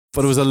tea.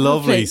 But it was a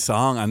lovely Lovely.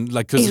 song, and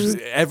like It was-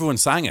 because everyone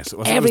sang it. It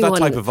was that Everyone-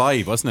 type of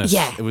vibe, wasn't it?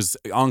 Yeah. It was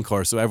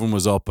encore, so everyone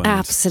was up and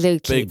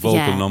Absolutely. big vocal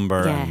yeah,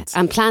 number. Yeah.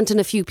 And planting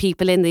a few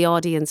people in the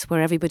audience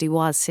where everybody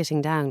was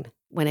sitting down.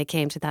 When it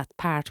came to that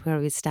part where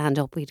we'd stand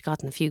up, we'd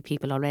gotten a few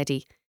people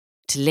already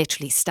to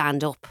literally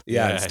stand up.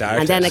 Yeah, Yeah. it started.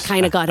 And then it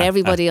kind of got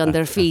everybody on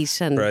their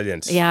feet. And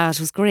Brilliant. Yeah, it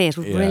was great. It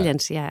was Yeah.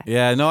 brilliant. Yeah.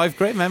 yeah, no, I've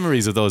great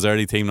memories of those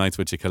early team nights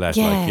with you, Colette.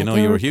 Yeah, like,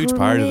 they you were were a huge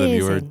part of them.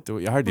 You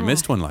amazing. hardly Ah.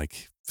 missed one.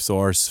 Like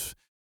Source,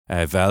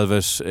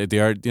 Velvet, the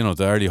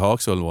early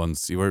Hawkswell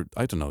ones. You were,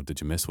 I don't know, did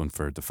you miss one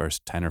for the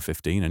first 10 or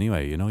 15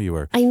 anyway? You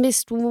were. I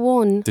missed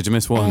one. Did you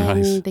miss one?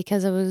 Right.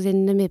 Because I was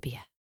in Namibia.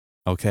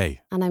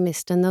 Okay. And I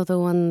missed another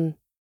one.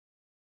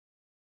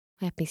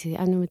 Let me see.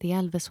 I remember the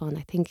Elvis one.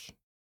 I think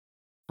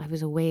I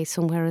was away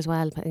somewhere as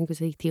well. But I think it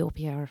was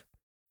Ethiopia.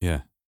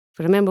 Yeah.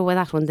 But I remember with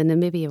that one, the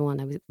Namibia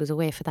one, I was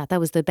away for that. That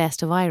was the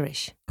Best of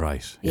Irish.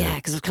 Right. Yeah,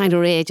 because it was kind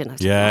of raging. I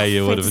was Yeah, like,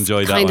 you would have it's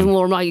enjoyed that kind one. of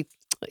more my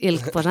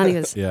ilk. But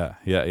anyways, Yeah.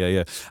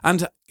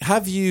 And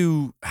have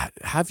you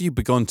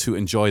begun to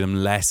enjoy them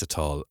less at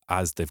all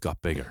as they've got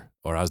bigger,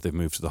 or as they've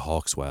moved to the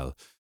Hawkswell?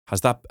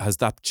 Has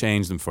that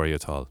changed them for you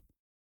at all?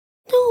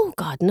 no,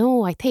 God,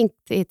 no. I think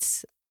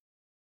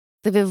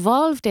they've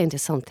evolved into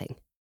something.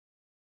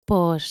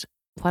 But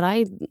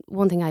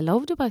one thing I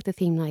loved about the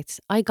theme nights,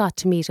 I got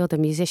to meet other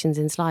musicians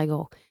in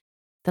Sligo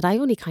that I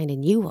only kind of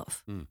knew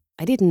of. Mm.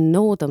 I didn't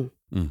know them.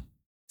 Mm.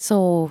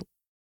 So,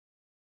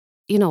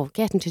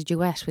 getting to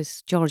duet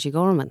with Georgie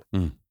Gorman.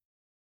 Mm.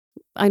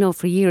 I know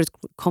for years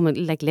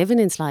living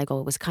in Sligo,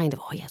 it was kind of,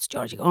 oh yeah, it's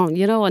Georgie Gorman,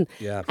 and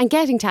Yeah. and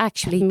getting to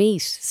actually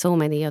meet so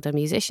many other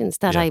musicians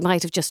that Yeah. I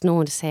might have just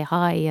known to say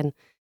hi and,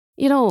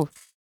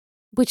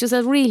 which is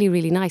a really,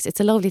 really nice, it's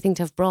a lovely thing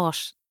to have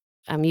brought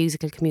a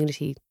musical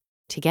community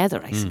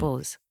together, I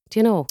suppose. Do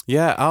you know?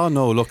 Yeah. Oh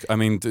no. Look, I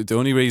mean, the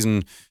only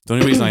reason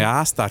I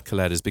asked that,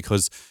 Colette, is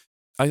because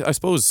I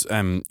suppose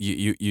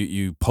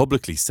you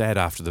publicly said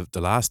after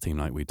the last team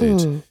night we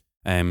did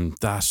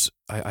that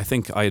I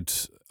think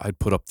I'd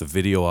put up the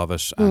video of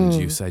it, and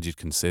you said you'd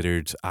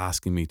considered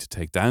asking me to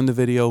take down the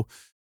video,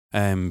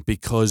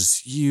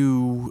 because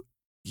you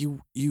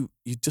you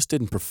just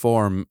didn't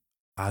perform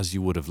as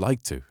you would have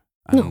liked to,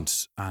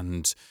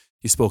 and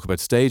you spoke about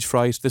stage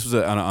fright. This was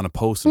on a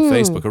post on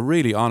Facebook, a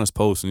really honest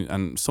post,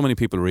 and so many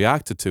people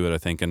reacted to it, I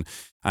think,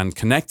 and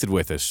connected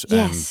with it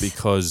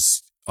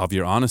because of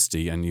your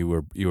honesty, and you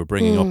were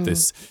bringing up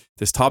this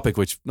topic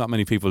which not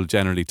many people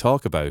generally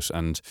talk about,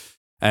 and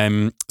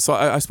so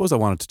I suppose I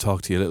wanted to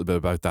talk to you a little bit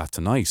about that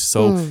tonight.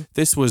 So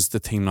this was the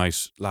theme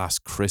night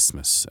last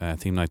Christmas,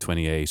 theme night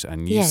 28,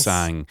 and you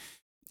sang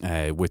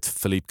with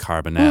Philippe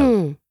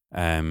Carbonell.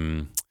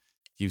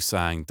 You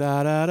sang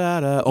da da da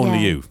da, only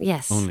you,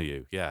 only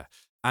you,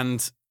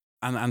 and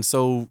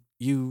so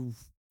you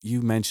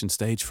mentioned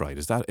stage fright.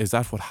 Is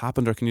that what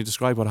happened, or can you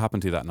describe what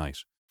happened to you that night?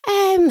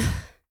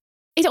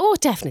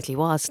 It definitely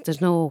was.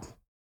 There's no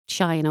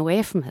shying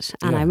away from it.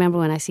 And I remember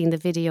when I seen the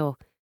video.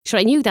 Sure,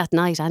 I knew that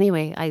night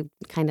anyway. I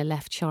kind of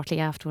left shortly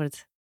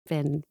afterwards,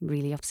 been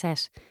really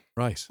upset.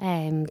 Right.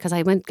 Because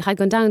I'd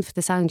gone down for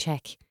the sound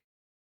check,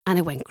 and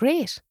it went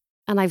great.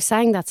 And I've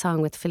sang that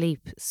song with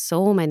Philippe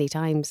so many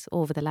times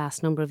over the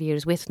last number of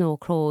years with No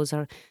Crows,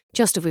 or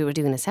just if we were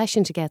doing a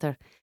session together,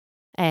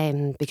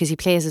 because he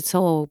plays it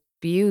so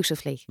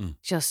beautifully.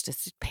 Just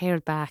it's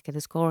pared back, it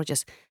is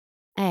gorgeous.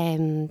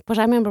 But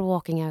I remember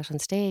walking out on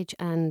stage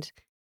and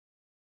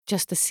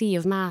just the sea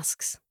of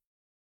masks.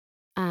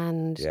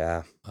 And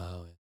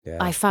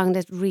I found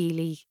it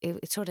really,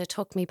 it sort of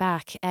took me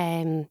back.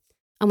 And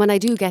when I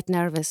do get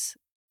nervous,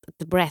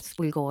 the breath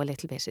will go a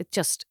little bit.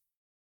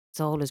 It's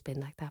always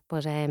been like that.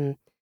 But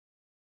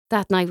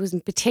that night was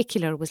in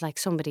particular, was like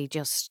somebody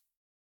just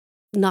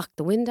knocked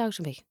the wind out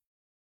of me.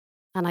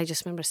 And I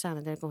just remember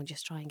standing there going,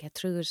 just try and get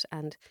through it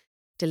and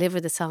deliver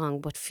the song,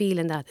 but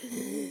feeling that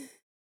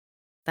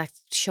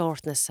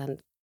shortness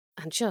and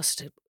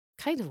just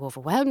kind of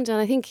overwhelmed. And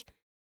I think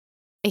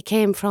it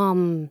came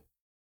from,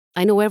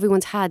 I know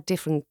everyone's had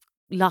different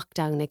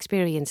lockdown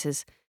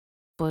experiences,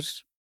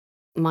 but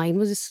mine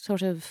was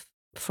sort of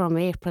from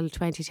April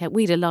 2010.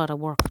 We had a lot of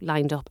work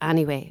lined up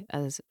anyway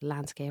as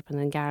landscaping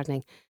and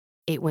gardening.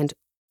 It went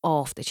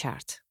off the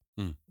chart.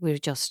 We were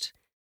just,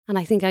 and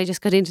I think I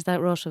just got into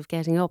that rut of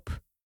getting up,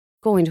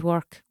 going to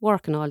work,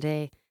 working all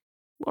day,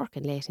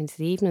 working late into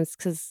the evenings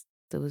because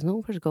there was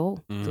nowhere to go.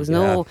 There was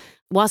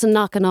wasn't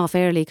knocking off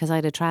early because I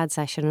had a trad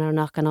session, or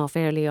knocking off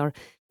early, or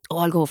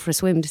I'll go for a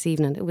swim this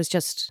evening. It was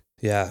just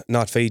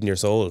not feeding your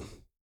soul.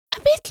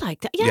 A bit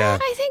like that. Yeah.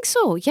 I think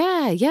so.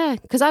 Yeah.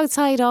 Because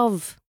outside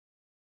of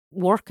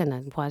working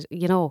and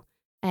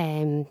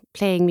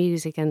playing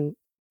music and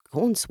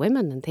going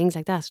swimming and things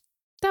like that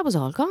was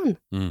all gone.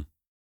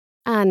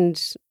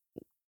 And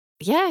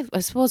I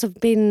suppose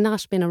I've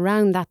not been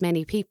around that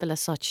many people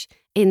as such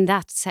in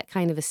that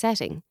kind of a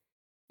setting.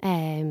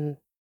 It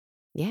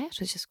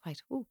was just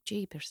quite,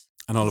 jeepers.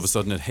 And all of a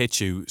sudden it hit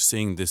you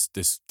seeing this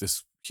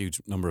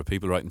huge number of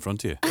people right in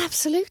front of you.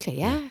 Absolutely,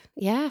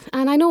 yeah.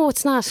 And I know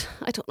it's not,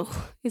 I don't know,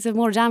 is it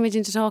more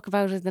damaging to talk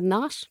about it than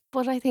not?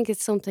 But I think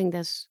it's something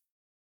that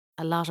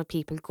a lot of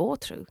people go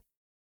through.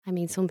 I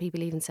mean, some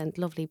people even send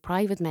lovely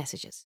private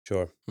messages.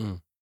 Sure.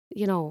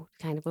 You know,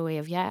 kind of a way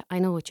of, I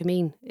know what you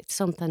mean. It's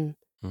something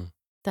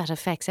that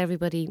affects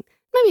everybody.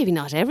 Maybe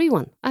not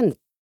everyone, and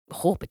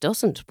hope it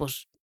doesn't, but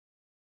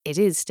it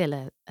is still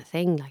a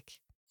thing. Like,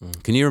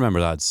 can you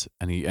remember, lads,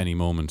 any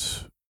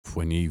moment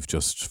when you've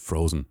just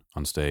frozen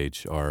on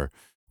stage, or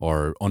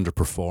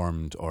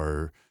underperformed,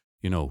 or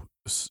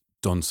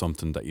done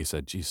something that you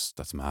said, "Geez,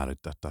 that's mad.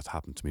 That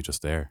happened to me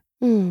just there."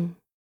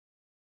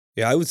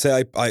 Yeah, I would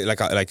say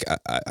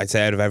I'd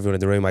say out of everyone in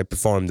the room, I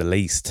perform the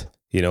least.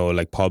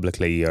 Like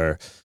publicly, or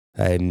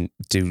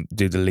do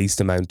the least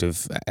amount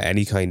of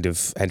any kind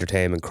of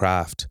entertainment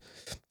craft,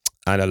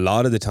 and a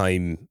lot of the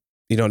time,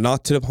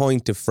 not to the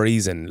point of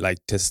freezing, like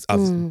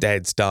of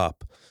dead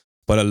stop,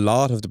 but a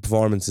lot of the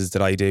performances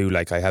that I do,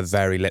 like I have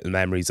very little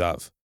memories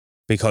of,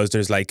 because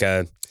there's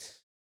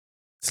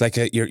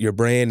your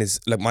brain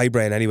is like, my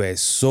brain anyway,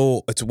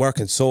 it's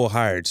working so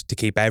hard to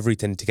keep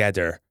everything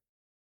together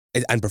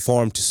and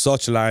perform to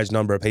such a large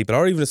number of people,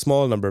 or even a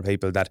small number of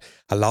people, that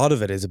a lot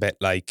of it is a bit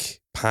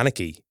like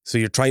panicky. So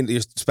you're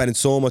spending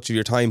so much of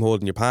your time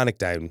holding your panic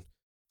down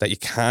that you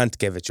can't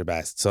give it your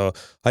best. So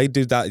I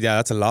do that. Yeah,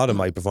 that's a lot of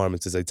my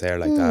performances, I'd say, are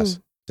like that.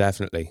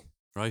 Definitely.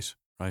 Right.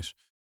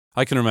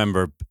 I can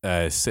remember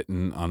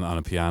sitting on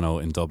a piano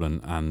in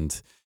Dublin,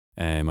 and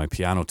my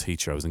piano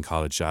teacher, I was in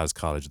college, jazz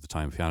college at the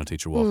time, piano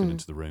teacher walking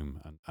into the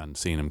room and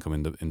seeing him come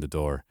in the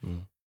door,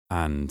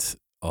 and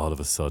all of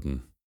a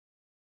sudden,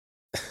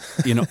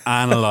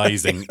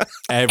 analysing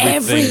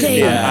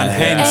everything. And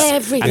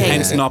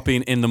hence not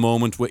being in the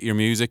moment with your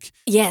music.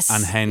 Yes.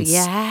 And hence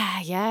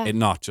it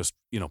not just,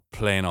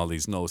 playing all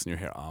these notes in your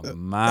hair. Oh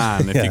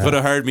man, if you could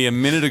have heard me a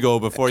minute ago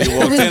before you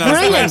walked in, I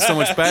was playing so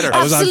much better.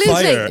 I was on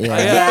fire.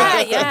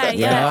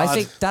 Yeah, I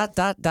think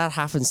that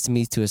happens to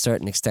me to a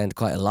certain extent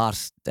quite a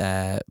lot.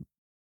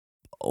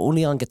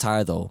 Only on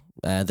guitar though.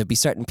 There'd be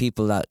certain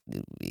people that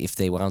if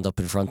they wound up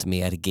in front of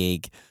me at a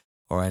gig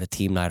or at a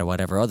team night or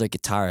whatever, other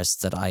guitarists,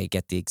 that I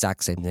get the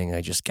exact same thing.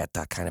 I just get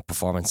that kind of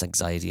performance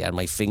anxiety, and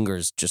my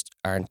fingers just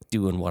aren't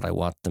doing what I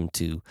want them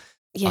to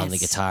on the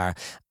guitar,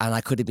 and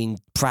I could have been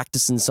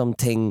practicing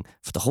something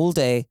for the whole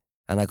day,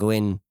 and I go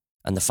in,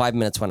 and the 5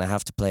 minutes when I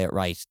have to play it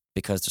right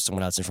because there's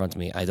someone else in front of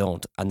me, I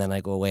don't, and then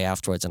I go away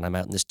afterwards, and I'm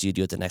out in the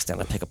studio the next day,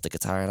 and I pick up the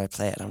guitar and I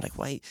play it, and I'm like,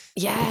 why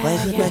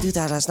didn't I do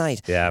that last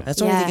night? Yeah,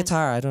 it's only the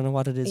guitar. I don't know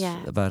what it is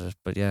about it,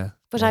 but yeah.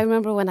 But I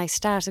remember when I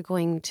started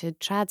going to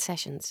trad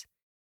sessions,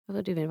 I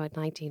would have been about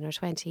 19 or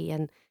 20,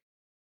 and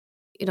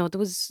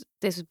this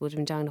would have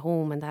been down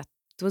home, and that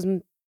there was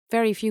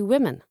very few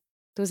women.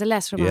 There was a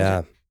lesser amount.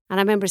 Yeah. And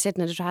I remember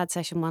sitting at a trad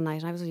session one night,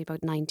 and I was only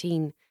about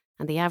 19,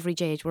 and the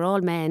average age were all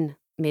men,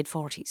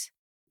 mid-40s.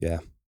 Yeah.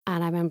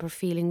 And I remember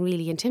feeling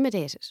really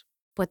intimidated.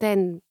 But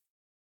then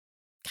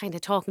kind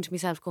of talking to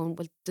myself going,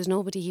 well, there's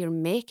nobody here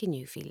making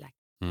you feel like.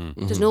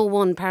 Mm-hmm. There's no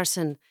one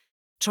person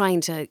trying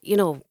to,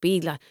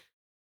 be like.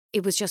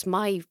 It was just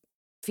my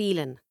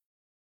feeling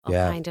of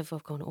kind of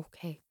going,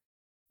 okay.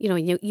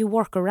 You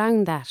work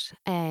around that.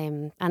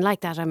 And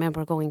like that, I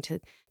remember going to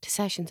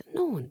sessions,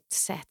 no one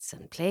sets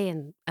and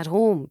playing at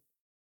home,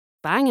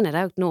 banging it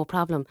out, no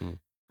problem.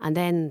 And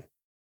then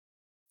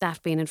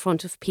that being in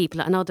front of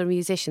people and other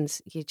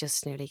musicians, you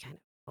just nearly kind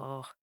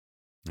of,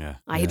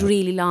 I had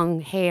really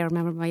long hair,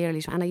 remember my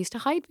early, and I used to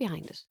hide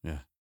behind it. Yeah.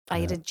 I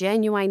had a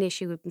genuine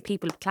issue with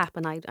people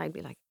clapping, I'd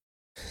be like,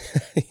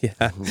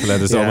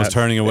 Colette is almost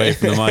turning away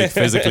from the mic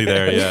physically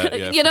there. Yeah.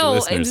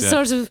 it's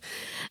sort of.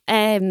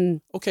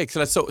 Okay,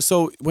 Colette.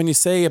 So when you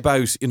say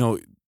about,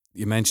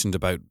 you mentioned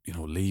about,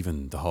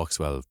 leaving the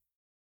Hawkswell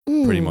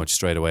pretty much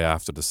straight away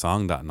after the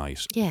song that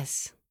night.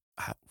 Yes.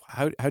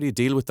 How do you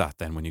deal with that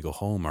then when you go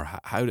home, or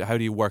how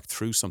do you work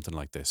through something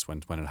like this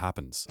when it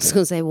happens? I was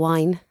going to say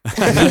wine.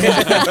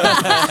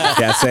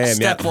 Yeah, same.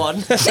 Step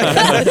one.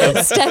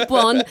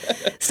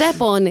 Step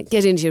one,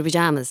 get into your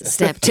pajamas.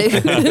 Step two,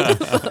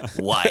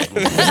 wine.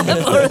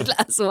 Pour a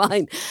glass of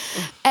wine.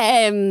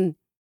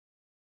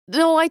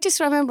 No, I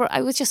just remember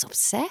I was just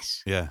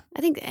upset. Yeah.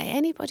 I think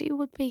anybody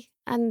would be.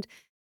 And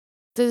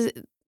there's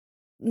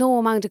no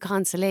amount of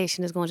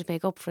consolation is going to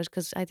make up for it,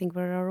 because I think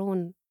we're our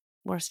own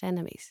worst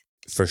enemies.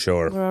 For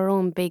sure. We're our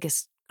own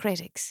biggest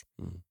critics.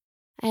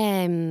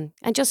 And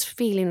just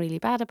feeling really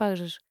bad about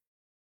it.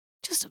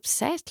 Just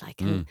upset,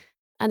 like. And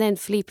then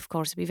Philippe, of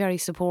course, would be very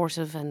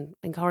supportive and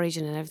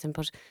encouraging and everything.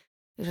 But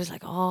it was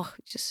like, we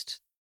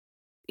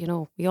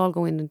all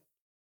go in and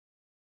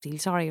feel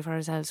sorry for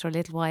ourselves for a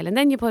little while. And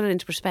then you put it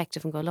into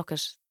perspective and go,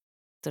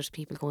 there's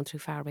people going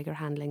through far bigger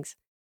handlings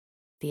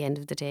at the end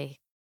of the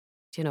day.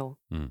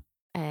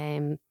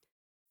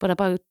 But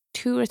about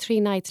 2 or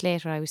 3 nights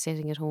later, I was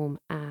sitting at home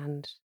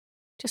and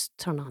just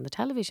turned on the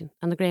television,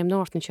 and the Graham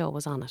Norton show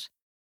was on it,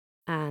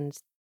 and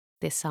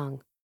this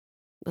song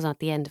was at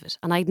the end of it,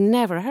 and I'd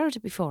never heard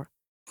it before.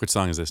 Which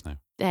song is this now?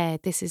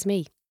 This Is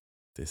Me.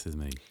 This Is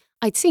Me.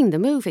 I'd seen the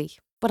movie,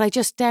 but I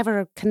just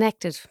never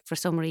connected for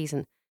some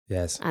reason.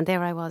 Yes. And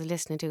there I was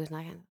listening to it,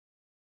 and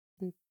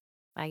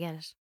I get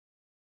it.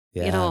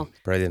 Yeah,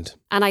 brilliant.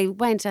 And I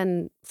went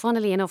and,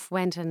 funnily enough,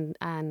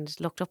 and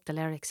looked up the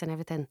lyrics and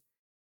everything,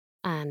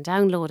 and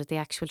downloaded the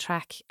actual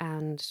track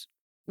and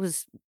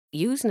was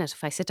using it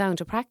if I sit down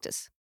to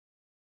practice,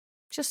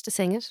 just to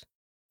sing it.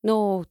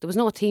 No, there was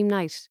no theme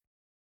night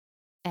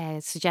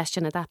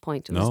suggestion at that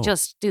point. It was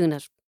just doing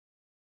it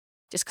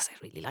just because I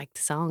really liked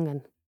the song,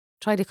 and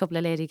tried a couple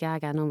of Lady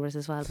Gaga numbers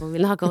as well, but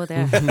we'll not go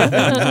there.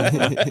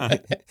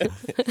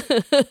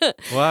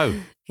 Wow.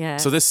 Yeah.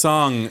 So this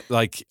song,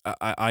 like,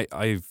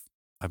 I've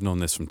known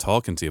this from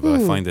talking to you, but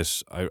I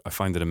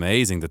find it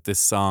amazing that this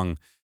song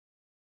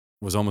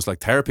was almost like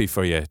therapy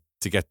for you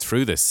to get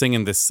through this.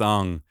 Singing this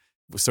song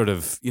was sort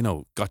of,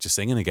 got you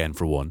singing again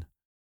for one.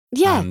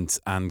 Yeah.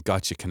 And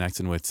got you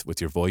connecting with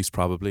your voice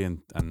probably,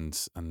 and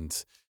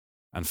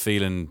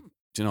feeling,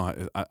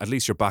 at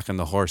least you're back on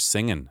the horse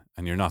singing,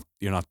 and you're not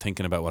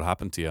thinking about what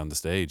happened to you on the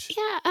stage.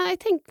 Yeah, I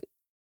think,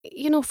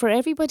 for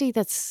everybody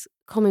that's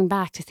coming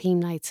back to theme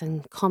nights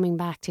and coming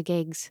back to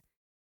gigs,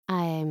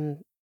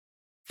 kind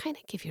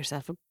of give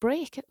yourself a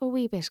break a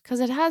wee bit, because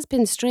it has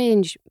been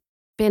strange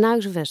being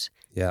out of it.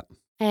 Yeah.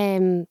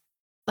 I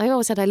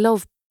always said I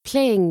love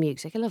playing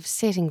music. I love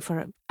sitting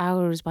for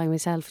hours by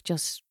myself,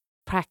 just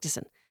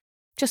practicing,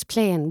 just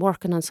playing,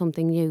 working on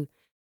something new.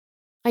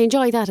 I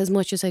enjoy that as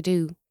much as I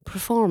do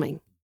performing.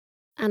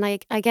 And I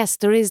guess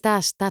there is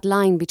that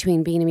line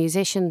between being a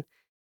musician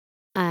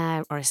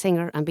or a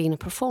singer and being a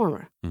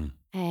performer.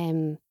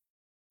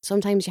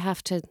 Sometimes you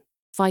have to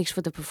fight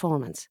for the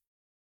performance,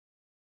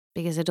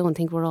 because I don't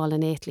think we're all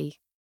innately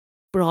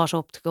brought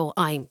up to go,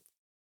 I'm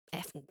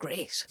effing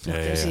great.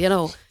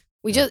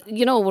 We just,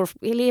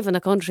 we live in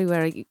a country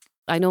where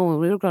I know when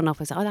we were growing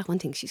up, I said, that one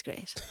thinks she's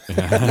great.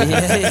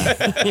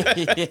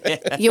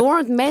 You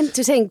weren't meant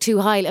to think too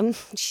highly,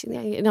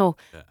 So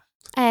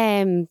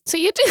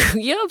you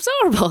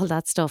absorb all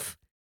that stuff.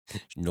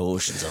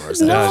 Notions of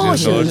ourselves.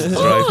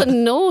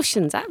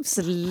 Notions,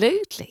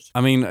 absolutely.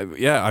 I mean,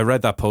 I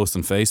read that post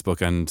on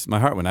Facebook, and my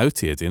heart went out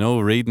to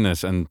you, reading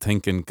it and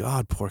thinking,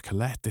 God, poor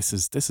Colette, this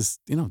is,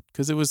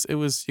 because it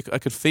was, I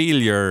could feel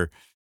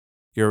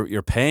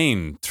your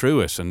pain through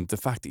it, and the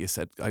fact that you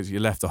said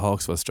you left the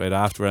Hawkswell straight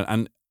after,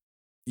 and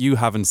you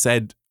having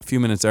said a few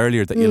minutes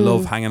earlier that you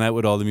love hanging out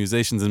with all the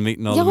musicians and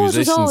meeting all the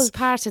musicians. It was always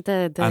part of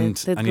the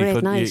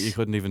great night. You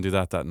couldn't even do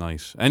that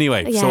night.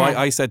 Anyway, so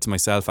I said to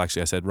myself,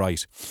 actually, I said,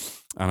 right,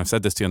 and I've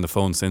said this to you on the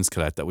phone since,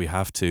 Colette, that we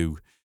have to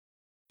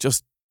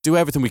just do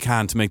everything we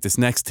can to make this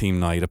next team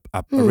night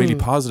a really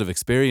positive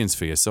experience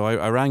for you. So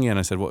I rang you and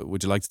I said,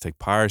 would you like to take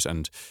part,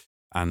 and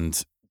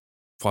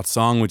what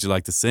song would you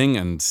like to sing?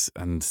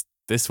 And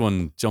this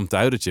one jumped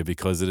out at you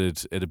because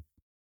it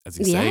as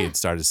you say, it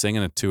started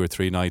singing it 2 or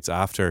 3 nights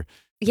after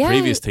the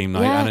previous team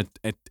night, and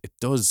it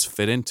does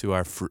fit into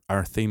our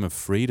theme of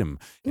freedom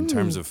in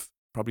terms of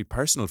probably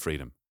personal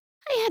freedom.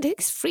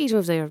 It's freedom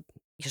of your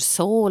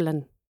soul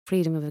and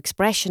freedom of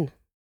expression,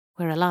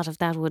 where a lot of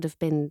that would have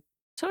been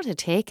sort of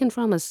taken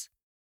from us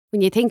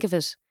when you think of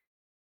it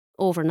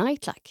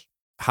overnight, like.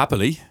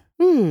 Happily,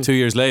 2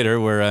 years later,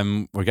 we're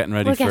getting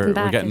ready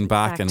we're getting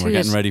back and we're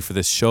getting ready for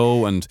this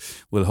show, and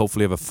we'll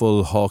hopefully have a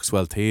full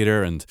Hawkswell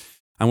Theatre, and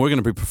we're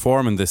going to be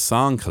performing this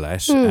song,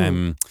 Colette,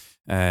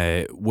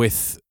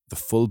 with the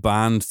full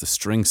band, the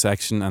string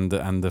section,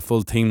 and the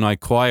full team night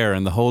choir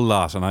and the whole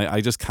lot. And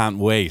I just can't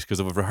wait, because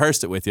I've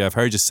rehearsed it with you. I've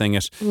heard you sing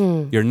it.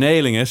 You're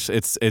nailing it.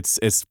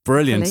 It's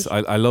brilliant.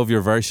 I love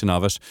your version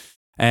of it.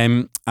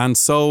 And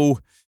so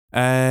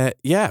we're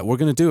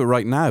going to do it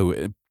right now.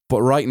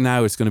 But right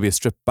now it's going to be a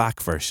stripped back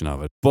version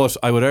of it. But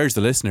I would urge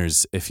the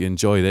listeners, if you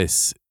enjoy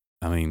this,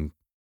 I mean,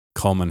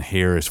 come and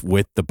hear it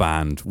with the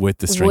band, with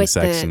the string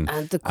section,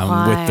 and with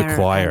the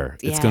choir.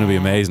 It's going to be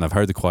amazing. I've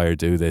heard the choir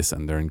do this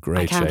and they're in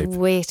great shape. I can't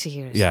wait to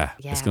hear it. Yeah,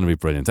 it's going to be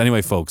brilliant.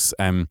 Anyway, folks,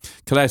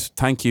 Colette,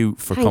 thank you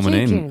for coming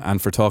in and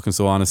for talking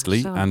so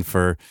honestly and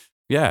for,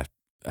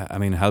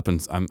 helping.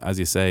 As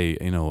you say,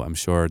 I'm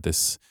sure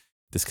this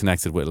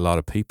connected with a lot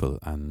of people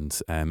and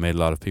made a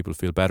lot of people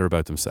feel better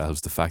about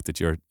themselves. The fact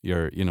that you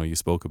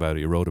spoke about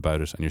it, you wrote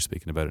about it, and you're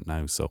speaking about it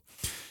now. So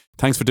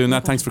thanks for doing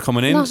that. Thanks for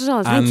coming in. Not at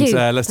all. Thank you.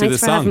 Let's do this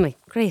song. Having me.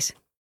 Great.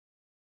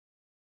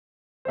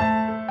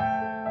 I'm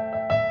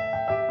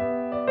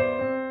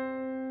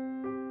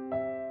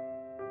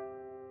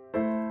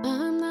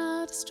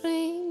not a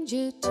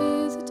stranger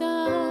to the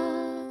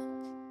dark.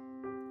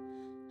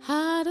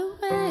 Hide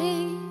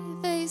away,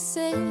 they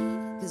say,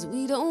 'cause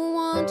we don't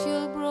want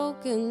your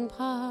broken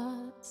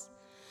parts.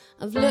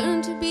 I've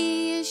learned to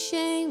be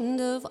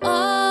ashamed of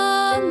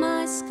all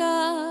my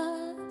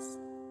scars.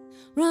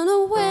 Run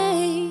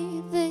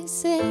away, they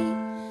say,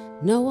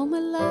 no one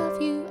will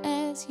love you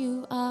as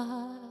you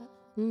are.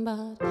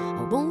 But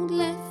I won't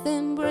let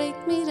them break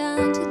me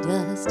down to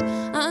dust.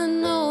 I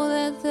know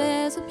that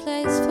there's a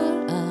place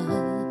for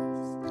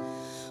us,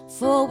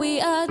 for we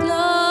are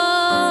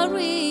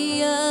glorious.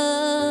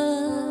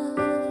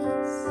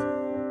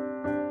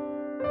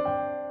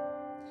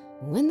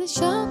 When the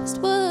sharpest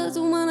words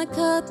wanna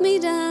cut me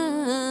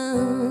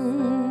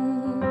down,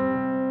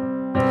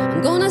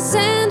 I'm gonna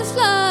send a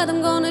flood,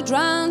 I'm gonna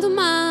drown them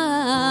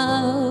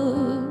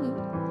out.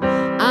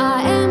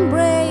 I am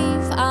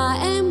brave, I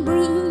am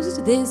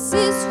bruised, this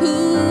is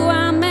who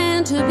I'm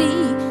meant to be.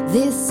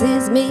 This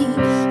is me,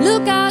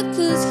 look out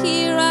 'cause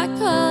here I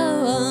come.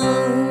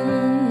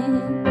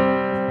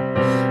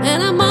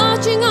 And I'm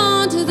marching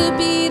on to the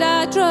beat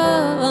I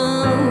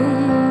drum.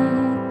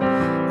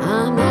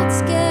 I'm not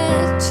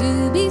scared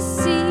to be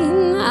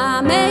seen,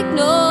 I make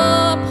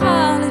no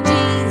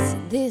apologies.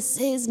 This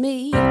is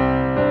me.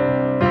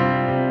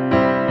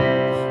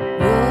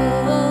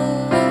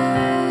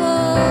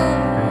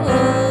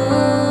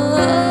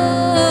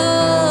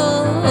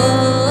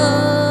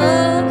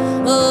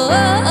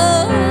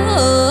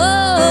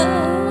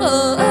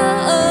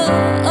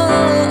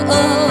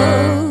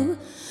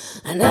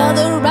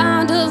 Another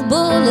round of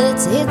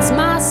bullets hits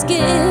my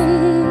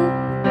skin.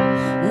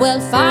 Well,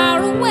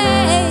 far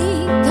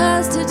away,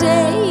 'cause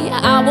today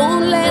I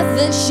won't let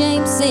the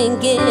shame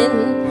sink in.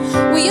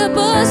 We are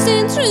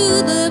bursting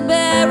through the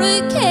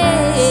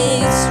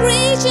barricades,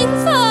 reaching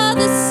for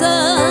the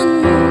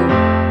sun.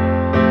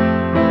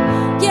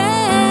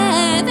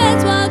 Yeah,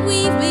 that's what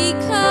we've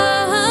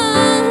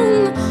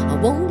become. I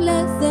won't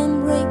let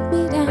them break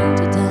me down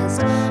to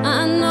dust.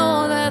 I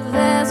know that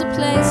there's a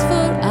place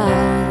for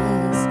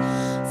us,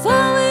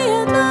 for we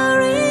are glorious.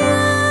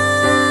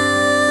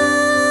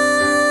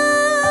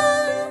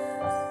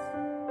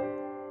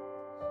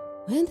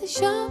 When the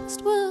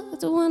sharpest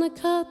words wanna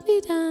cut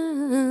me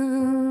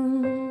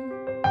down,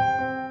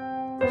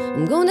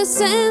 I'm gonna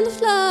send a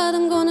flood,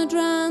 I'm gonna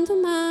drown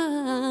them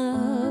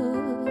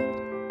out.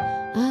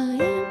 I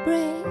am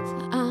brave,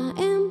 I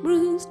am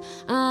bruised,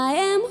 I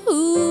am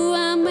who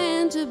I'm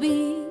meant to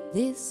be.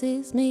 This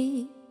is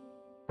me.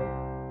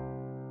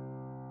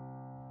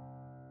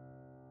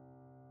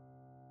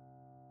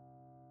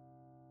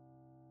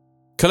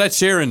 Colette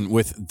Sheeran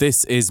with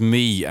This Is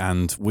Me,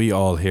 and we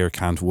all here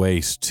can't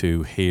wait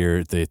to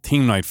hear the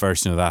team night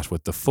version of that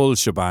with the full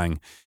shebang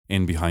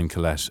in behind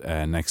Colette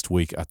next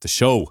week at the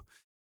show.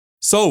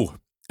 So,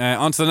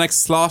 On to the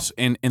next slot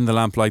in the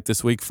Lamplight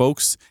this week,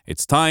 folks.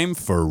 It's time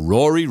for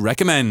Rory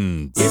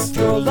Recommends. If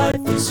your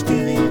life is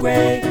feeling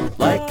grey,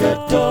 like a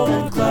dull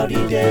and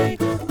cloudy day,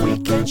 we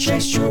can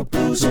chase your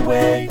blues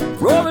away.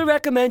 Rory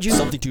recommends you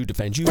something to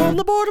defend you from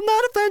the boredom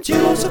that offends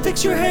you. Also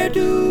fix your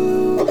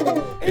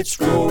hairdo. It's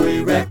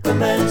Rory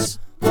Recommends.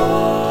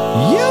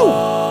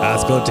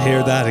 That's good to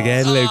hear that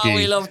again, Lukey.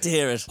 We love to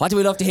hear it. What do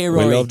we love to hear,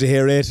 Rory? We love to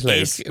hear it, Luke.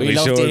 Yes, we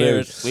love to hear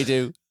it. We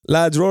do.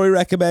 Lads, Rory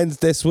recommends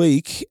this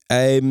week.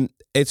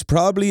 It's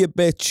probably a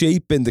bit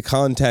cheap in the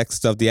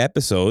context of the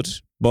episode,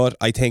 but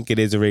I think it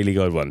is a really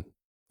good one.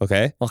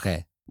 Okay?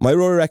 Okay. My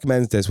Rory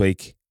recommends this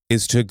week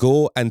is to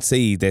go and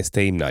see this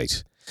theme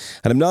night.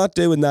 And I'm not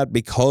doing that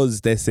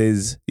because this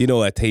is,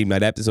 a theme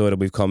night episode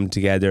and we've come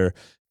together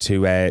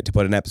to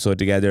put an episode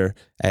together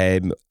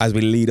as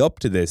we lead up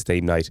to this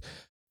theme night.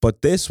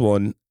 But this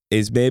one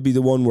is maybe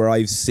the one where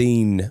I've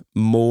seen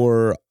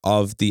more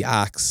of the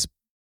acts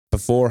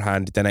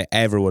beforehand than I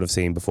ever would have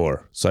seen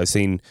before. So I've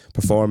seen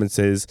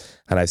performances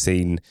and I've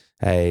seen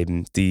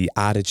the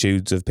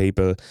attitudes of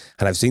people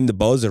and I've seen the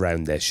buzz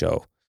around this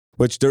show.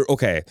 Which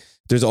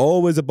there's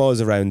always a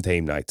buzz around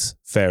theme nights,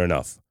 fair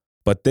enough.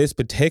 But this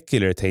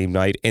particular theme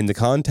night, in the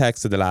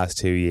context of the last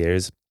 2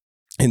 years,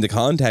 in the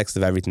context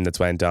of everything that's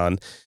went on,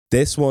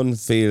 this one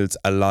feels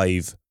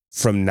alive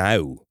from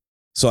now.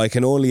 So I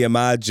can only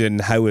imagine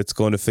how it's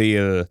going to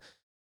feel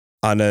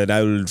on an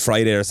old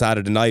Friday or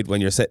Saturday night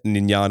when you're sitting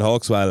in Jan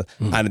Hawkswell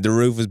and the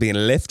roof is being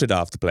lifted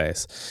off the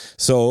place.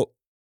 So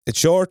it's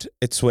short,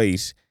 it's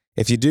sweet.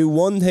 If you do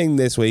one thing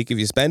this week, if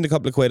you spend a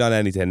couple of quid on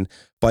anything,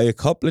 buy a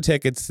couple of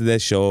tickets to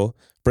this show,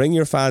 bring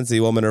your fancy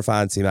woman or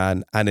fancy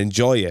man and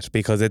enjoy it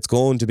because it's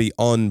going to be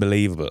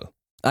unbelievable.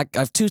 I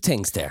have two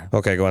things there.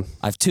 Okay, go on.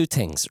 I have two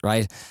things,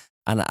 right?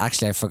 And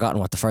actually, I've forgotten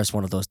what the first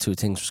one of those two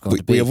things was going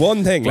to be. We have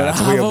one thing,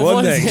 lads. We have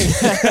one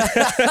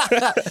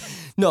thing.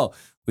 No,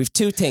 we have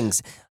two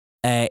things.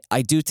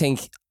 I do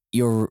think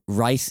you're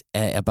right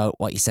about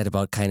what you said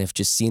about kind of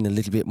just seeing a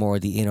little bit more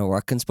of the inner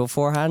workings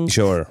beforehand.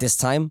 Sure. This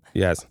time.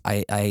 Yes.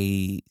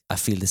 I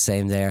feel the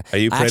same there. Are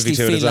you privy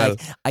to it as well?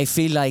 I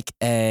feel like...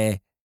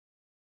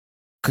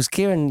 Because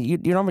Kieran, you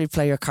normally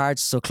play your cards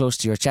so close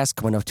to your chest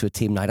coming up to a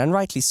team night, and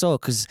rightly so,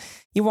 because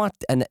you want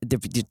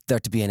there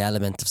to be an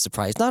element of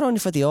surprise, not only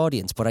for the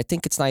audience, but I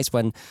think it's nice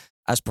when,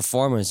 as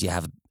performers, you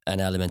have an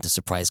element of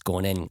surprise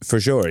going in. For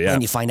sure, yeah.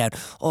 And you find out,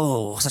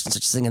 such and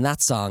such singing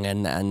that song,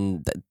 and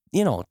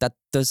that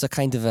there's a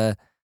kind of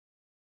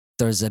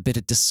there's a bit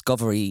of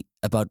discovery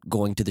about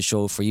going to the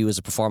show for you as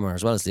a performer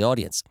as well as the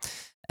audience.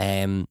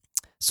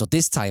 So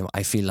this time,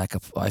 I feel like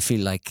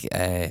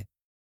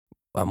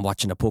I'm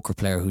watching a poker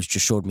player who's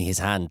just showed me his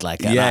hand.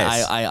 Like, and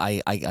yes.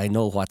 I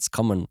know what's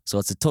coming. So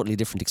it's a totally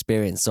different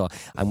experience. So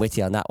I'm with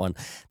you on that one.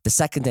 The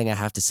second thing I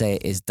have to say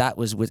is that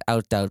was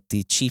without doubt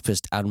the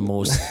cheapest and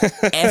most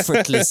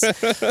effortless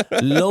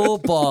low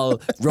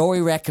ball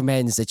Rory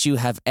recommends that you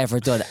have ever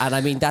done. And I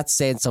mean, that's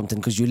saying something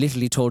because you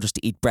literally told us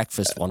to eat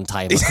breakfast one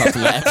time a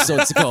couple of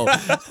episodes ago.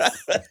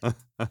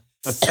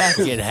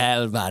 Fucking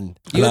hell, man.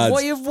 You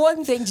have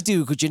one thing to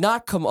do. Could you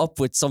not come up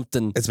with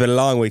something? It's been a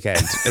long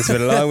weekend.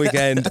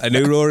 I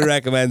knew Rory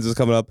recommends was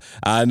coming up.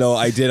 No,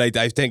 I did.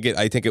 I think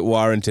it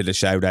warranted a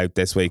shout out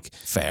this week.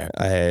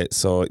 Fair.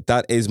 So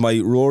that is my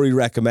Rory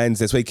recommends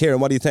this week.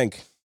 Kieran, what do you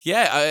think?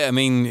 Yeah, I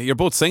mean, you're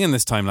both singing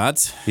this time,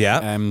 lads.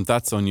 Yeah.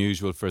 That's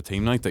unusual for a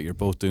theme night that you're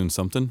both doing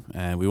something.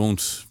 We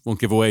won't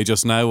give away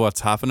just now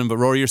what's happening, but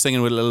Rory, you're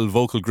singing with a little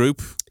vocal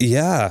group.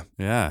 Yeah.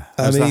 Yeah.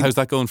 How's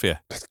that going for you?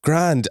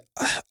 Grand.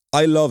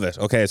 I love it.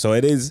 Okay, so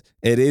it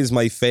is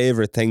my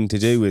favourite thing to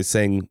do is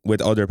sing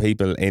with other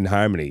people in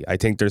harmony. I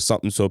think there's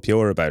something so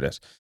pure about it.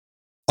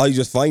 I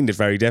just find it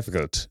very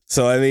difficult.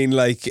 So I mean,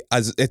 like,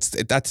 that's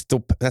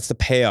the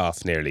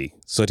payoff nearly.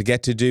 So to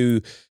get to do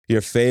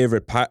your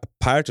favourite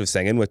part of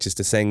singing, which is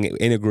to sing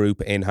in a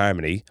group in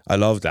harmony, I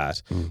love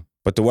that.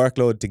 But the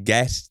workload to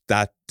get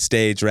that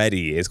stage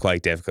ready is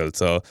quite difficult.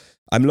 So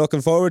I'm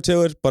looking forward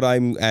to it, but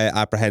I'm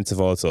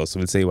apprehensive also. So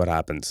we'll see what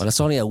happens. Well,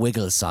 it's only a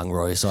Wiggles song,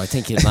 Rory, so I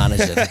think you'll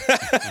manage it.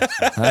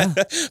 Huh?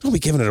 Don't be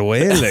giving it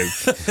away, Luke.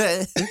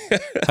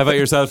 How about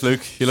yourself, Luke?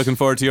 You looking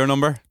forward to your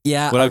number?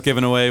 Yeah. Without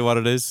giving away what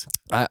it is?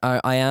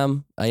 I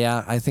am.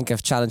 Yeah, I think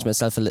I've challenged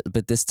myself a little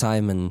bit this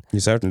time, and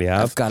you certainly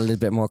have. I've got a little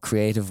bit more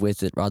creative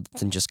with it rather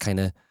than just kind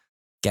of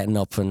getting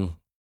up and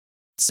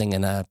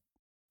singing a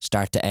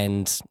start to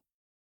end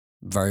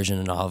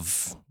version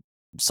of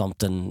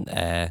something.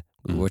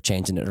 We're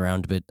changing it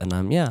around a bit, and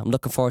I'm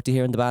looking forward to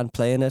hearing the band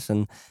playing it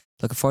and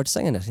looking forward to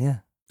singing it.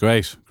 Yeah.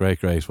 Great.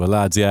 Well,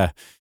 lads, yeah,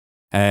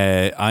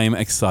 I'm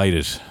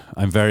excited.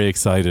 I'm very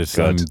excited.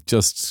 Good. I'm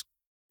just,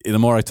 the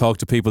more I talk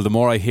to people, the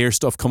more I hear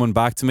stuff coming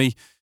back to me.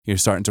 You're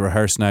starting to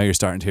rehearse now. You're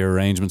starting to hear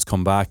arrangements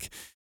come back.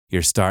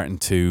 You're starting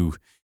to,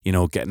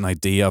 get an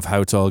idea of how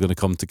it's all going to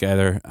come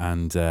together.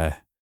 And I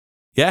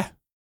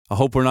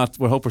hope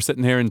we're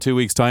sitting here in 2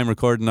 weeks' time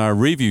recording our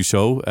review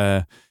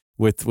show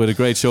with a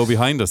great show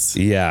behind us.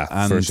 Yeah,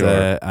 and, for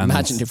sure. And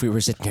Imagine if we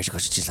were sitting here, she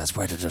goes, "Geez, lads,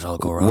 where did it all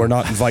go wrong?" We're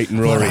not inviting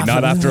Rory,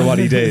 not after what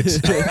he did.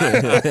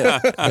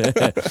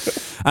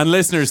 And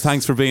listeners,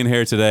 thanks for being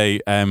here today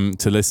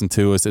to listen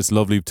to us. It's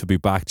lovely to be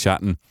back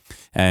chatting.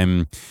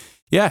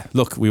 Yeah,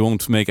 look, we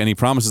won't make any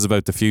promises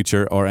about the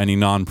future or any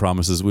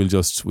non-promises. We'll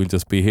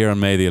just be here on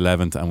May the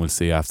 11th, and we'll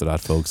see you after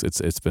that, folks.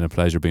 It's been a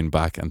pleasure being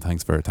back, and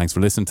thanks for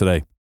listening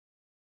today.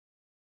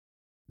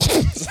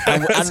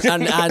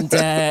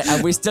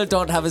 and we still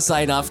don't have a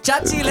sign off.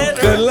 Chat to you later.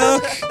 Good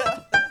luck.